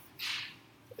 Nah?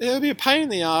 It would be a pain in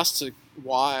the ass to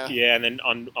wire. Yeah, and then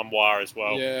unwire as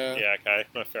well. Yeah. Yeah, okay.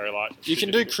 No fairy lights. You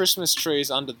can do Christmas trees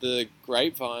under the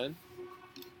grapevine.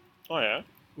 Oh, yeah?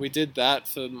 We did that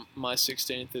for my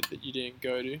 16th that you didn't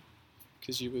go to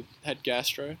because you had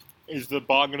gastro. Is the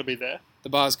bar going to be there? The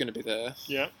bar's going to be there.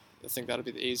 Yeah. I think that'll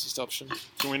be the easiest option.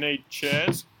 Do we need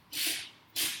chairs?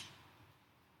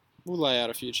 We'll lay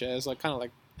out a few chairs, like kind of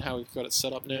like how we've got it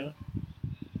set up now.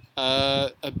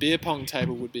 A beer pong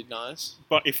table would be nice.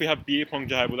 But if we have beer pong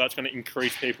table, that's going to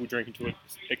increase people drinking to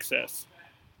excess.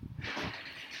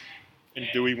 And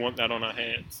do we want that on our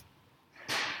hands?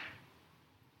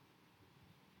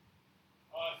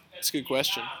 That's a good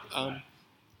question.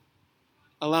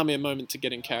 Allow me a moment to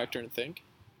get in character and think.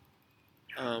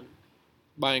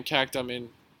 By in character, I mean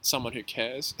someone who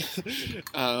cares.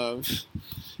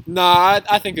 Nah,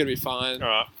 I think it'll be fine.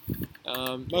 All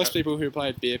right. Most people who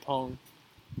play beer pong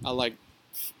are like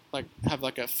have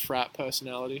like a frat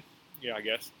personality. Yeah, I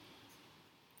guess.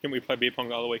 Didn't we play beer pong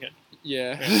the other weekend?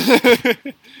 Yeah.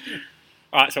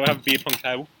 All right, so we have a beer pong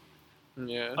table.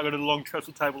 Yeah. I got a long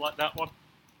trestle table like that one.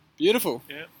 Beautiful.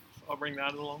 Yeah, I'll bring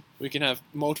that along. We can have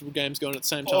multiple games going at the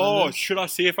same time. Oh, then. should I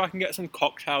see if I can get some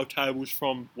cocktail tables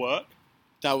from work?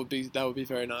 That would be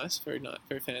very nice, very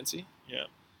fancy. Yeah.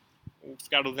 We'll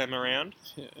scuttle them around.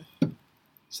 Yeah.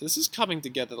 So this is coming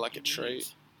together like a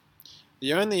treat.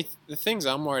 The things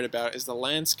I'm worried about is the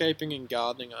landscaping and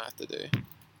gardening I have to do.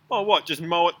 Oh, what? Just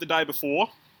mow it the day before?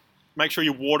 Make sure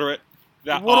you water it.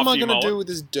 What am I going to do with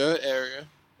this dirt area?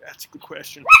 That's a good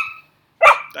question.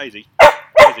 Daisy.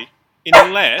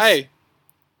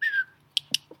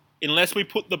 Unless we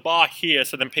put the bar here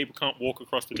so then people can't walk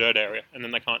across the dirt area and then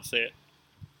they can't see it.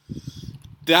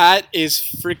 That is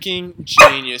freaking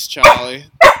genius, Charlie.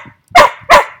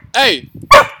 Hey!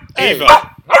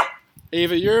 Eva,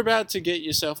 you're about to get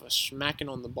yourself a smacking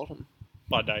on the bottom.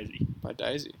 By Daisy.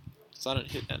 Because I don't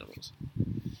hit animals.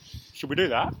 Should we do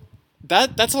that?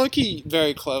 That's low-key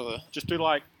very clever. Just do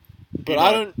like... But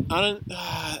I don't...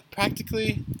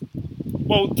 practically...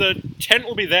 Well, the tent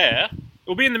will be there.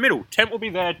 It'll be in the middle. Tent will be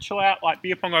there. Chill out, like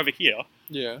beer pong over here.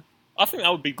 Yeah. I think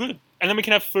that would be good. And then we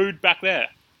can have food back there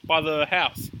by the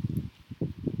house. And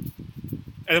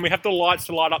then we have the lights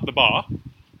to light up the bar.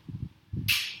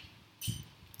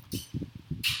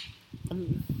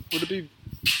 Would it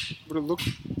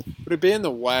be in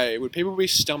the way? Would people be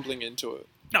stumbling into it?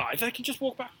 No, they can just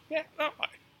walk back. Yeah, that way.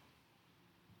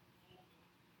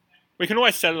 We can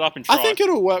always set it up and try. I think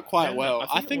it'll work quite Yeah, well.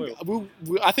 I think it will.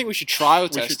 I think we should trial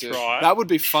test it. try it. That would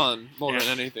be fun more than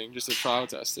Yeah. anything, just to trial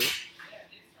test it.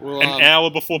 We'll, An hour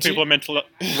before people are meant to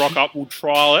rock up, we'll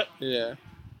trial it. Yeah. And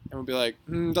we'll be like,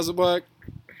 does it work?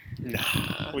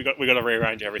 Nah. We got to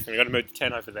rearrange everything. We got to move the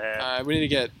tent over there. We need to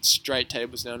get straight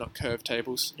tables now, not curved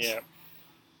tables. Yeah.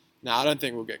 No, I don't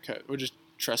think we'll get curved. We'll just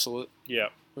trestle it. Yeah.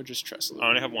 We'll just trestle it. I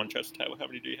only have one chest table. How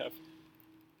many do you have?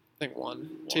 I think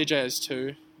one. TJ has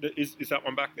two. Is that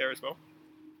one back there as well?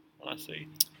 I see.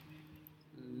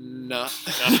 Nah.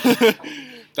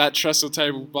 That trestle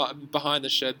table behind the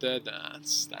shed there,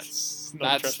 that's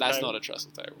not a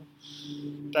trestle table.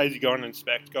 Daisy, go and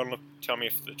inspect. Go and look. Tell me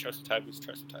if the trestle table is a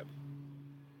trestle table.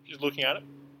 Just looking at it.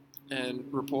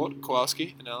 And report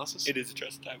Kowalski analysis. It is a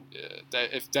trestle table. Yeah.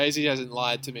 If Daisy hasn't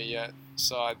lied to me yet,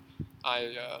 so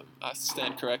I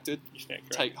stand corrected. You stand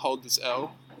corrected. Hold this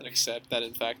L and accept that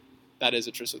in fact that is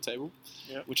a trestle table,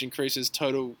 Yep. which increases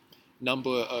total number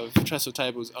of trestle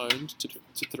tables owned to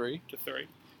 3. To 3.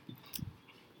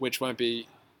 Which won't be,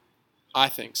 I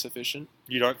think, sufficient.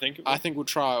 You don't think it will? I think we'll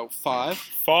trial 5.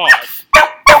 5?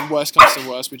 And worst comes to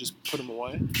worst, we just put them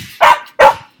away.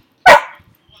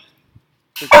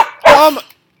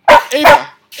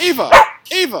 Eva!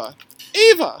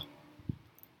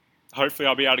 Hopefully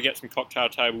I'll be able to get some cocktail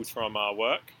tables from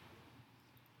work.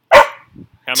 How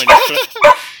many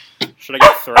should I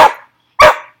get? 3?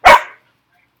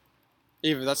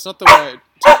 Eva, that's not the way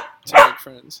to make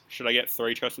friends. Should I get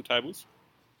 3 trestle tables?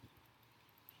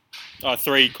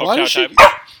 3 cocktail tables.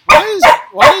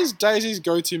 Why is Daisy's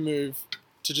go-to move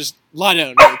to just lie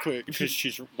down really quick? Because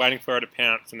she's waiting for her to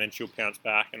pounce, and then she'll pounce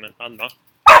back, and then I don't know.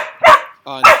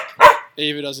 Oh, no.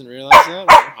 Eva doesn't realise that?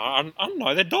 I don't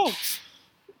know. They're dogs.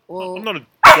 Well, I'm not a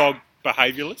dog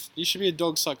behaviouralist. You should be a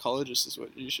dog psychologist is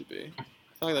what you should be. I feel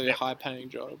like that'd be a high-paying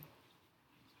job.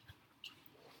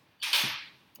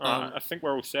 I think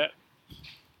we're all set.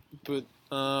 But,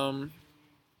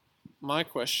 my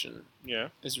question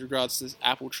is regards to this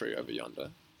apple tree over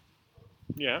yonder.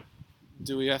 Yeah.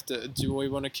 Do we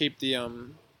want to keep the,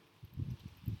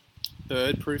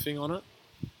 bird proofing on it?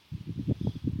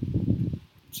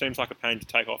 Seems like a pain to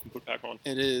take off and put back on.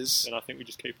 It is. And I think we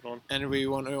just keep it on. And we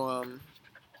want to,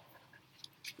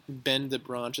 bend the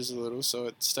branches a little so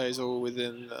it stays all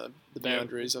within the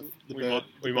boundaries of the bird.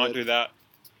 We might do that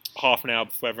half an hour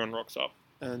before everyone rocks up.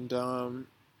 And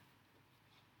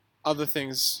other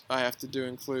things I have to do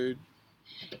include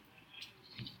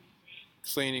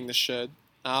cleaning the shed.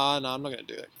 No, I'm not going to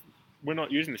do that. We're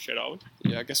not using the shed, are we?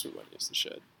 Yeah, I guess we won't use the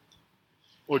shed.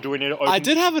 Or do we need to open... I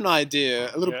did have an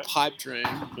idea, a little pipe dream,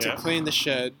 to clean the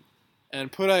shed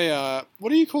and put a... what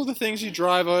do you call the things you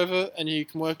drive over and you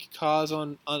can work your cars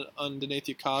on underneath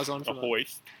your cars on? A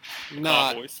hoist?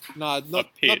 Nah, car hoist? Not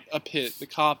a pit, the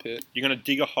car pit. You're going to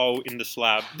dig a hole in the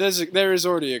slab? There is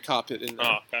already a car pit in there.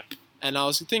 Oh, okay. And I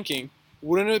was thinking,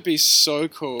 wouldn't it be so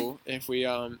cool if we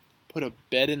put a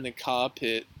bed in the car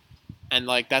pit and,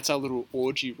 like, that's our little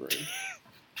orgy room?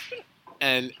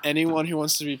 and anyone who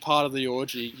wants to be part of the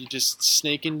orgy, you just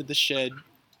sneak into the shed,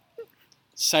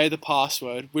 say the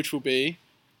password, which will be...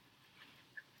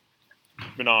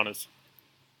 Bananas.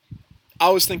 I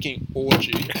was thinking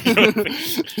orgy.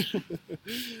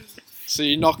 So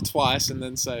you knock twice and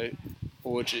then say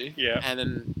orgy. Yeah.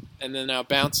 And then our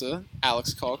bouncer,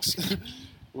 Alex Cox,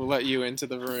 will let you into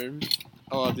the room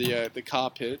or the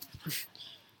carpet.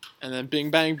 And then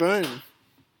bing bang boom.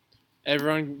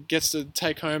 Everyone gets to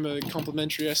take home a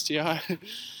complimentary STI.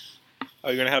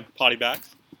 Are you going to have party bags?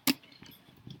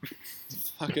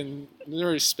 Fucking, they're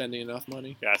already spending enough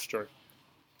money. Yeah, that's true.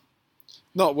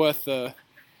 Not worth the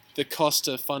cost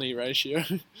to funny ratio.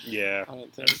 Yeah, I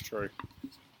don't think. that's true.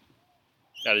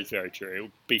 That is very true. It'll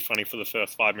be funny for the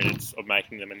first 5 minutes of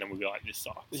making them, and then we'll be like, this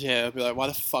sucks. Yeah, I'll be like, why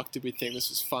the fuck did we think this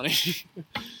was funny?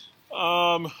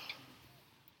 Are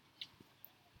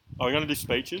we going to do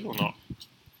speeches or not?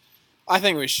 I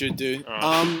think we should do.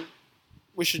 Alright.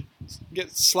 We should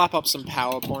slap up some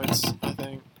PowerPoints, I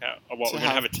think. We're going to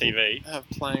have a TV. Have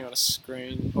playing on a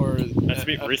screen or That's a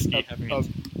bit risky having a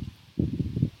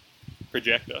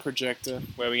projector.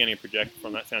 Where are we getting a projector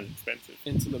from? That sounds expensive.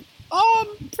 Into the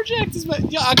projectors,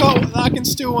 but yeah, I can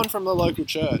steal one from the local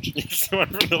church. You steal one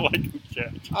from the local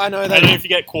church. I know that. And then if you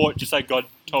get caught, just say God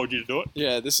told you to do it.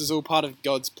 Yeah, this is all part of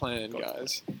God's plan,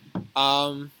 guys.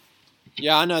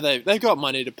 Yeah, I know they've got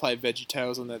money to play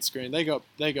VeggieTales on that screen. They got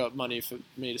money for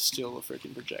me to steal a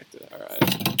freaking projector. All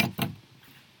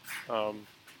right.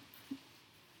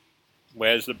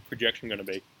 Where's the projection going to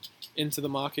be? Into the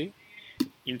marquee.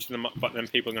 But then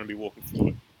people are going to be walking through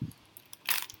it.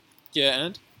 Yeah,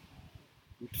 and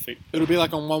it'll be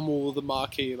like on one wall of the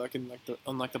marquee, like in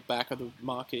on the back of the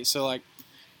marquee. So like,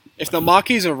 if the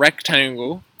marquee's a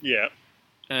rectangle, yeah,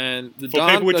 and for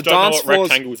people which don't know what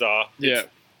rectangles are, yeah,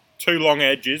 two long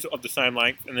edges of the same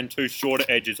length and then two shorter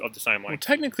edges of the same well, length.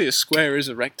 technically a square is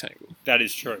a rectangle. That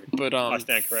is true. But I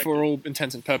stand corrected. for all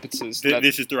intents and purposes,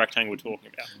 this is the rectangle we're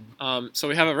talking about. So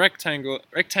we have a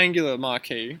rectangular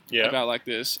marquee, Yeah. about like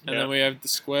this, and Yeah. then we have the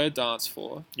square dance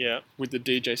floor, Yeah. with the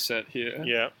DJ set here,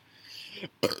 Yeah.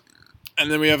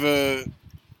 and then we have a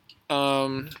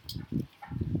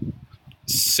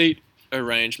seat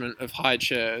arrangement of high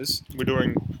chairs We're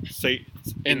doing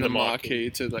seats in the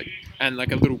marquee and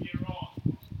like a little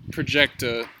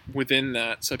projector within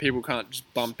that, so people can't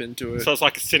just bump into it. So it's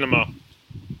like a cinema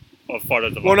of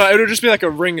photos of Well, us. no, it'll just be like a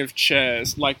ring of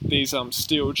chairs, like these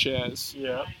steel chairs,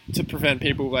 Yeah. to prevent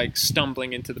people like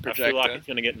stumbling into the I projector. feel like it's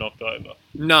going to get knocked over.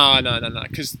 No,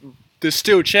 because the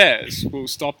steel chairs will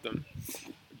stop them.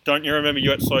 Don't you remember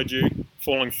you at Soju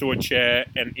falling through a chair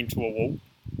and into a wall?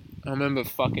 I remember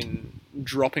fucking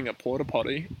dropping a porta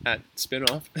potty at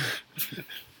Spinoff.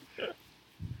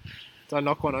 Did I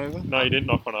knock one over? No, you didn't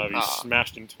knock one over. You Ah.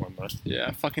 smashed into one, though.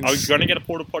 Yeah, fucking. Are we going to get a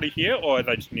porta potty here, or are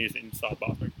they just going to use it inside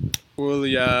bathroom? Well,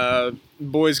 yeah,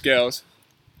 boys, girls.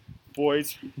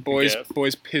 Boys. Yes.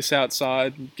 Boys piss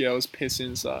outside, girls piss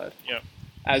inside. Yeah.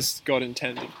 As God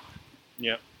intended.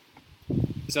 Yeah.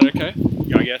 Is that okay?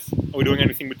 Yeah, I guess. Are we doing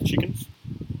anything with the chickens?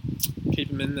 Keep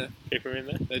them in there. Keep them in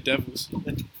there? They're devils.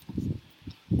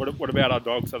 What about our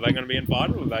dogs? Are they going to be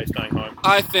invited, or are they staying home?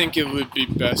 I think it would be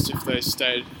best if they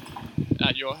stayed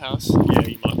at your house Yeah,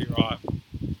 you might be right.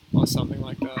 or something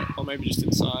like that, or maybe just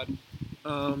inside.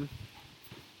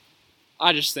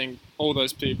 I just think all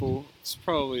those people, it's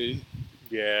probably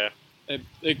Yeah. it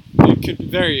could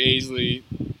very easily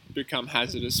become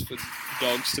hazardous for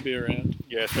dogs to be around.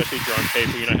 Yeah, especially drunk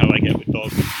people. You know how they get with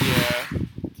dogs. Yeah.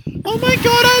 Oh my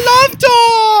god, I love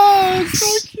dogs!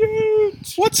 So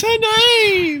cute! What's her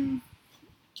name?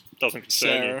 Doesn't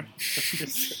concern Sarah.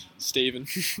 Steven.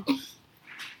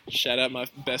 Shout out my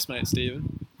best mate,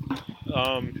 Steven.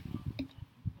 you.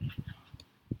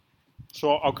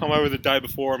 So I'll come over the day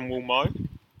before and we'll mow.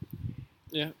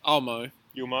 Yeah, I'll mow.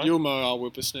 You'll mow? You'll mow, I'll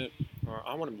whippersnip. Alright,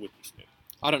 I want to whippersnip.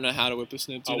 I don't know how to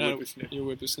whippersnip. Do you I'll know? whippersnip. You'll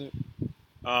whippersnip.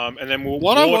 And then we'll...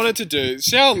 What I wanted to do,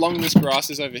 see how long this grass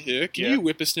is over here? Can Yeah. you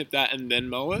whippersnip that and then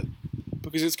mow it?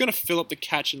 Because it's going to fill up the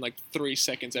catch in like 3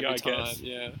 seconds every Yeah, I time. guess.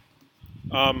 Yeah.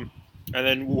 And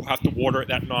then we'll have to water it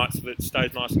that night so that it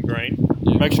stays nice and green.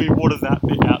 Yeah. Make sure you water that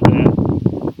bit out there.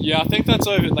 Yeah, I think that's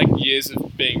over like years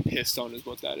of being pissed on is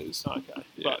what that is. Okay.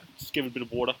 Yeah. But just give it a bit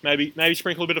of water. Maybe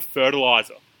sprinkle a bit of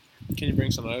fertilizer. Can you bring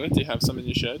some over? Do you have some in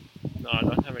your shed? No, I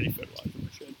don't have any fertilizer in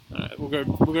my shed. Alright,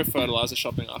 we'll go fertilizer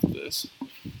shopping after this. Do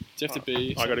you have to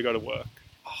be? I got to go to work.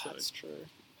 Oh, that's true.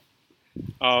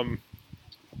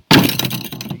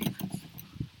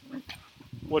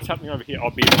 What's happening over here?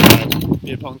 Beer pong table.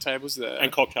 Beer pong tables there.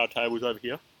 And cocktail tables over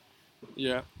here.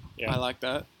 Yeah, Yeah. I like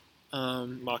that.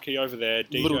 Marquee over there.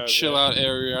 DJ Little over chill there. out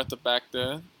area at the back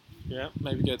there. Yeah.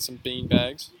 Maybe get some bean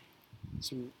bags,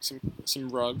 some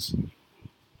rugs.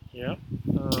 Yeah.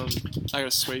 I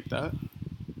gotta sweep that.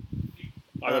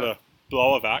 I got a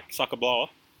blower vac, suck a blower.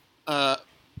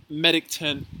 Medic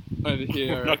tent over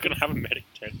here. We're not going to have a medic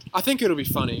tent. I think it'll be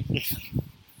funny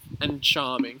and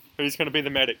charming. Who's going to be the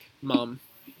medic? Mum.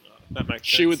 That makes sense.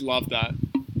 She would love that.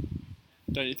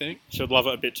 Don't you think? She would love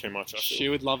it a bit too much, I feel. She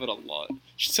would love it a lot.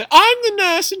 She'd say, I'm the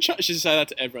nurse in charge. She'd say that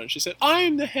to everyone. She said,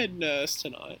 I'm the head nurse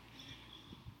tonight.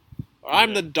 Or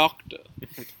I'm the doctor.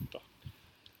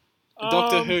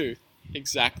 Doctor Who.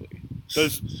 Exactly.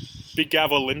 Does Big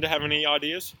Gav or Linda have any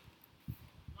ideas?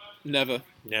 Never.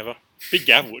 Never. Big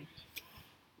Gav would.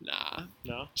 Nah.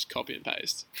 No. Just copy and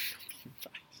paste.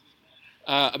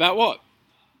 About what?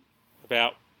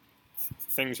 About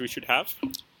things we should have.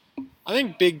 I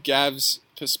think Big Gav's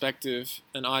perspective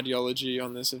and ideology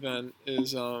on this event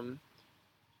is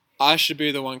I should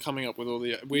be the one coming up with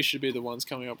we should be the ones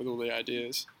coming up with all the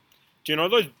ideas. Do you know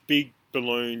those big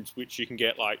balloons which you can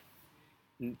get like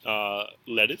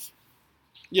letters?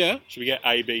 Yeah. Should we get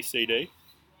A, B, C, D?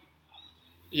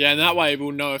 Yeah, and that way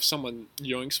we'll know if someone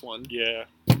yoinks one. Yeah.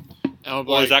 And I'll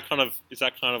be Or like, is that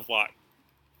kind of like a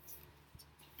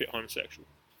bit homosexual?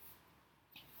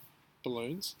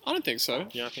 balloons? I don't think so.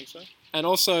 Yeah, I think so. And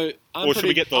also, I'm Or should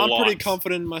we get the pretty lights?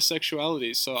 confident in my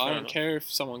sexuality, so I Fair don't enough. care if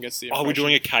someone gets the Oh, impression. we're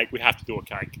doing a cake. We have to do a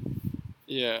cake.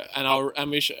 Yeah, and I'll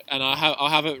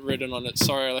have it written on it.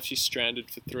 Sorry, I left you stranded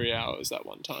for 3 hours that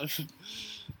one time.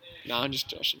 Nah, I'm just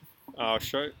joshing. I'll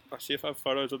see if I have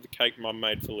photos of the cake Mum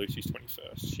made for Lucy's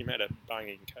 21st. She made a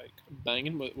banging cake.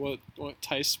 Banging. What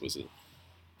taste was it?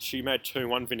 She made two,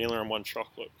 one vanilla and one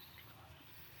chocolate.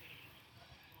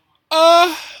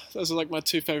 Those are like my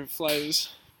two favorite flavors.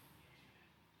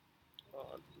 I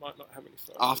might not have any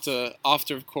photos.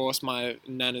 After of course my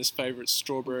nana's favorite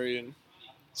strawberry and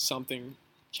something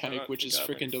I cake, don't which think is I have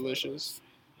freaking any delicious. photos.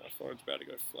 My phone's about to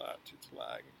go flat. It's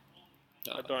lagging.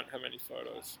 No, I don't have any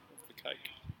photos of the cake.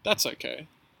 that's okay.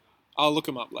 I'll look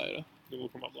them up later. We'll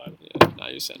look them up later. Yeah, now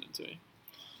you send them to me.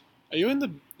 Are you in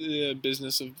the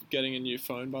business of getting a new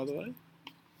phone, by the way?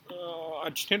 I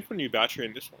just need to put a new battery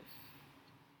in this one.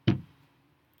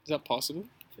 Is that possible?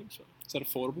 I think so. Is that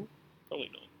affordable? Probably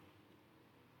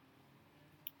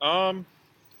not.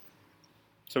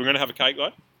 So we're going to have a cake,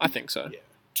 though? I think so. Yeah.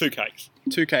 2 cakes.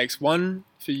 2 cakes, one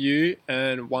for you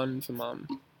and one for Mum.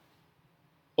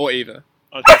 Or either.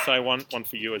 I was going to say one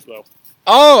for you as well.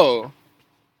 Oh!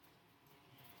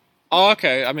 Oh,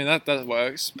 okay. I mean, that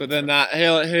works. But then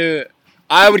here,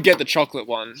 I would get the chocolate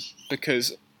one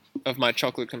because of my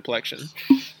chocolate complexion.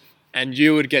 And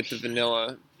you would get the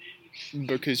vanilla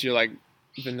because you're like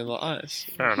vanilla ice.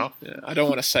 Fair enough. Yeah, I don't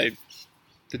want to say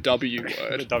the W The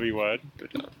word, W word. but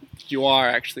you are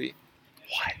actually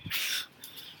white.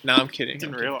 No, I'm kidding.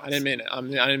 Didn't I'm kidding. realise. I didn't mean it. I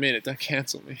didn't mean it. Don't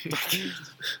cancel me.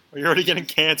 You're already getting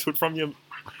cancelled from your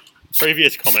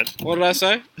previous comment. What did I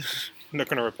say? I'm not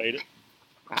going to repeat it.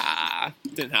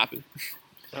 Didn't happen.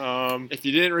 So If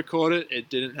you didn't record it, it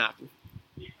didn't happen.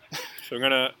 we're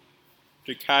going to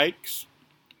do cakes.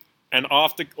 And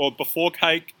after or before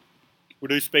cake, we'll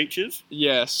do speeches.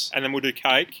 Yes. And then we'll do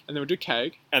cake. And then we'll do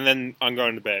cake And then I'm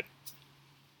going to bed.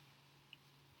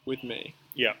 with me.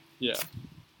 Yeah. Yeah.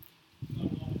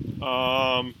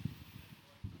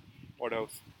 What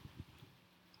else?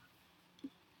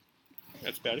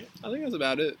 That's about it. I think that's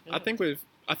about it. Yeah. I think we've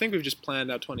just planned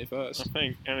our I 21st.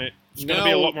 think, and it's going to be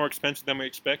a Now- lot more expensive than we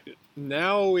expected.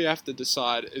 Now all we have to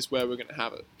decide is where we're going to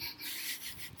have it.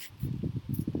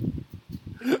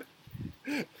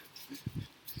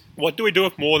 What do we do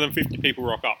if more than 50 people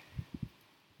rock up?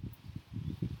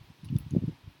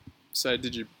 So,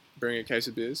 did you bring a case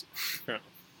of beers?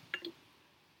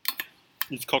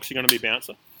 Is Coxie going to be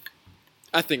bouncer?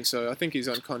 I think so. I think he's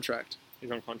on contract.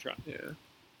 He's on contract.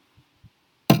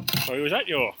 Yeah. So he was at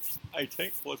your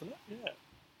 18th, wasn't it? Yeah.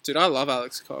 Dude, I love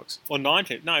Alex Cox. Or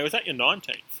 19th. No, he was at your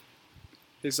 19th.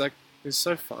 He's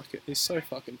so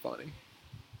fucking funny.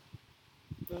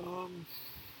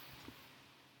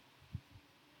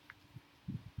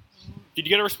 Did you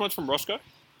get a response from Roscoe?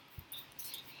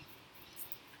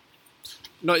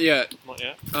 Not yet. Not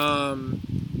yet. I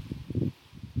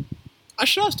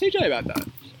should ask TJ about that.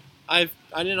 I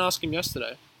didn't ask him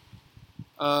yesterday.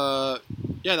 Yeah,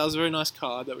 that was a very nice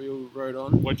card that we all wrote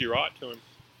on. What'd you write to him?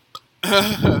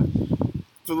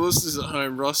 For the listeners at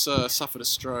home, Ross suffered a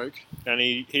stroke. And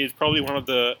he is probably one of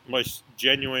the most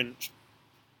genuine,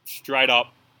 straight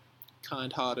up,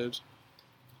 Kind-hearted,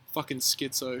 fucking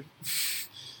schizo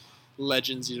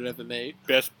legends you'd ever meet.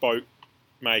 best boat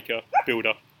maker,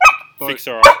 builder, Boat-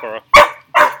 fixer upper,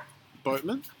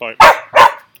 Boatman? boat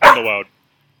in the world.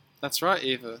 That's right,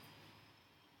 Eva.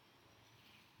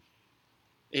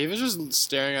 He was just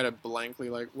staring at it blankly,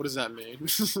 like, what does that mean?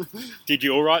 Did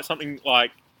you all write something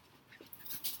like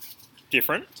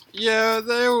different? Yeah,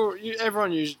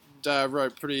 everyone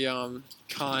wrote pretty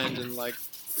kind and like,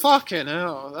 fucking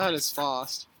hell, that is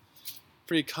fast.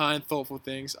 Pretty kind, thoughtful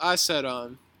things. I said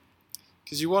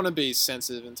because you want to be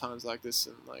sensitive in times like this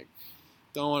and like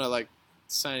don't want to like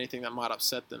say anything that might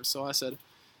upset them. So I said,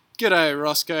 "G'day,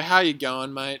 Roscoe. How you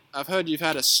going, mate? I've heard you've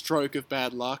had a stroke of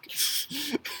bad luck."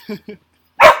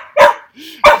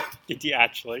 Did you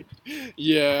actually?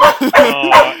 Yeah.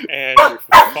 Oh, Andrew,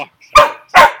 for fuck's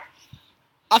sake.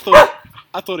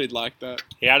 I thought he'd like that.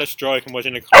 He had a stroke and was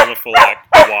in a coma for like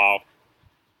a while.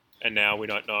 And now we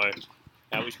don't know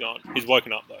how he's gone. He's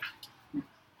woken up though.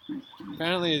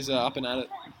 Apparently he's up and at it.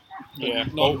 Yeah.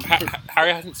 Not- Well,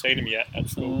 Harry hasn't seen him yet at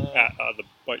school, at the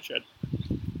boat shed.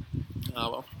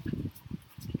 Oh well.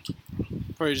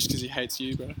 Probably just because he hates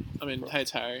you, bro. I mean,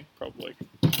 hates Harry. Probably.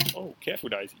 Oh, careful,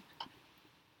 Daisy.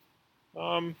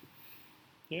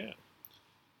 Yeah.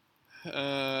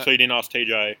 So you didn't ask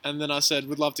TJ. And then I said,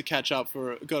 "Would love to catch up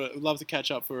for a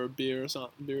beer or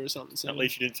something." At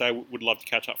least you didn't say would love to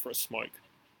catch up for a smoke.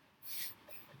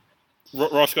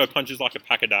 Roscoe punches like a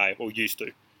pack a day, or used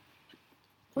to,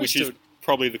 which is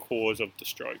probably the cause of the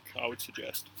stroke, I would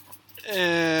suggest.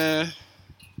 I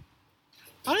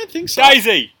don't think so.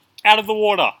 Daisy, out of the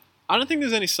water. I don't think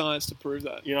there's any science to prove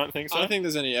that. You don't think so? I don't think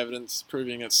there's any evidence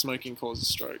proving that smoking causes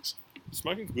strokes.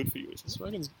 Smoking's good for you, isn't it?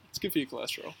 Smoking's it's good for your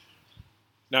cholesterol.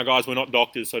 Now, guys, we're not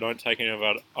doctors, so don't take any of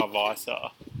our advice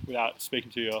without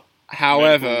speaking to your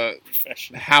However, medical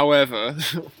professional.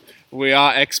 we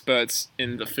are experts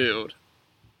in the field.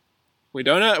 We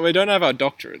don't have our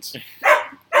doctorates,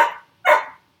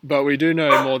 but we do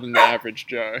know more than the average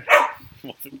Joe.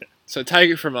 So take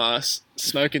it from us.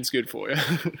 Smoking's good for you.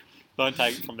 Don't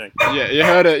take it from me. Yeah, you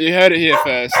heard it. You heard it here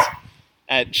first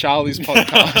at Charlie's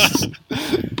podcast.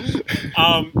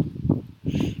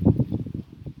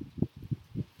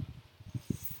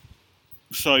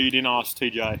 So you didn't ask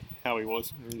TJ how he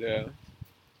was? Yeah.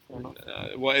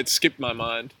 Well, it skipped my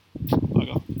mind.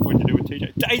 Okay. What did you do with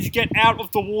TJ? Daisy, get out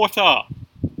of the water!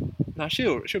 No,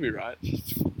 she'll be right.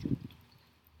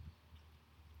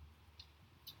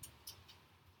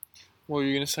 What were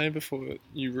you going to say before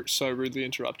you so rudely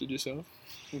interrupted yourself?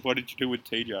 What did you do with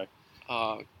TJ?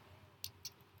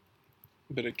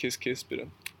 Bit of kiss, bit of.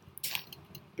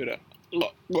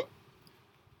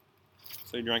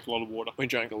 So you drank a lot of water. We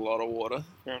drank a lot of water.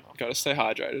 Fair enough. Got to stay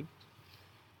hydrated.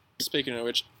 Speaking of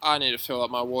which, I need to fill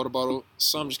up my water bottle,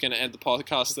 so I'm just going to end the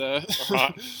podcast there.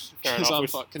 Alright, fair Because enough. I'm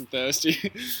fucking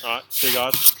thirsty. Alright, see you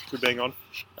guys. Good being on.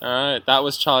 Alright, that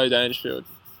was Charlie Dangerfield.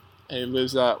 He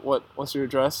lives at, what's your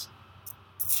address?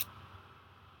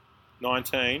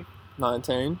 19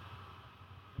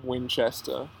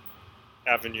 Winchester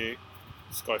Avenue,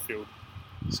 Schofield.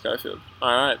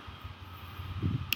 Alright.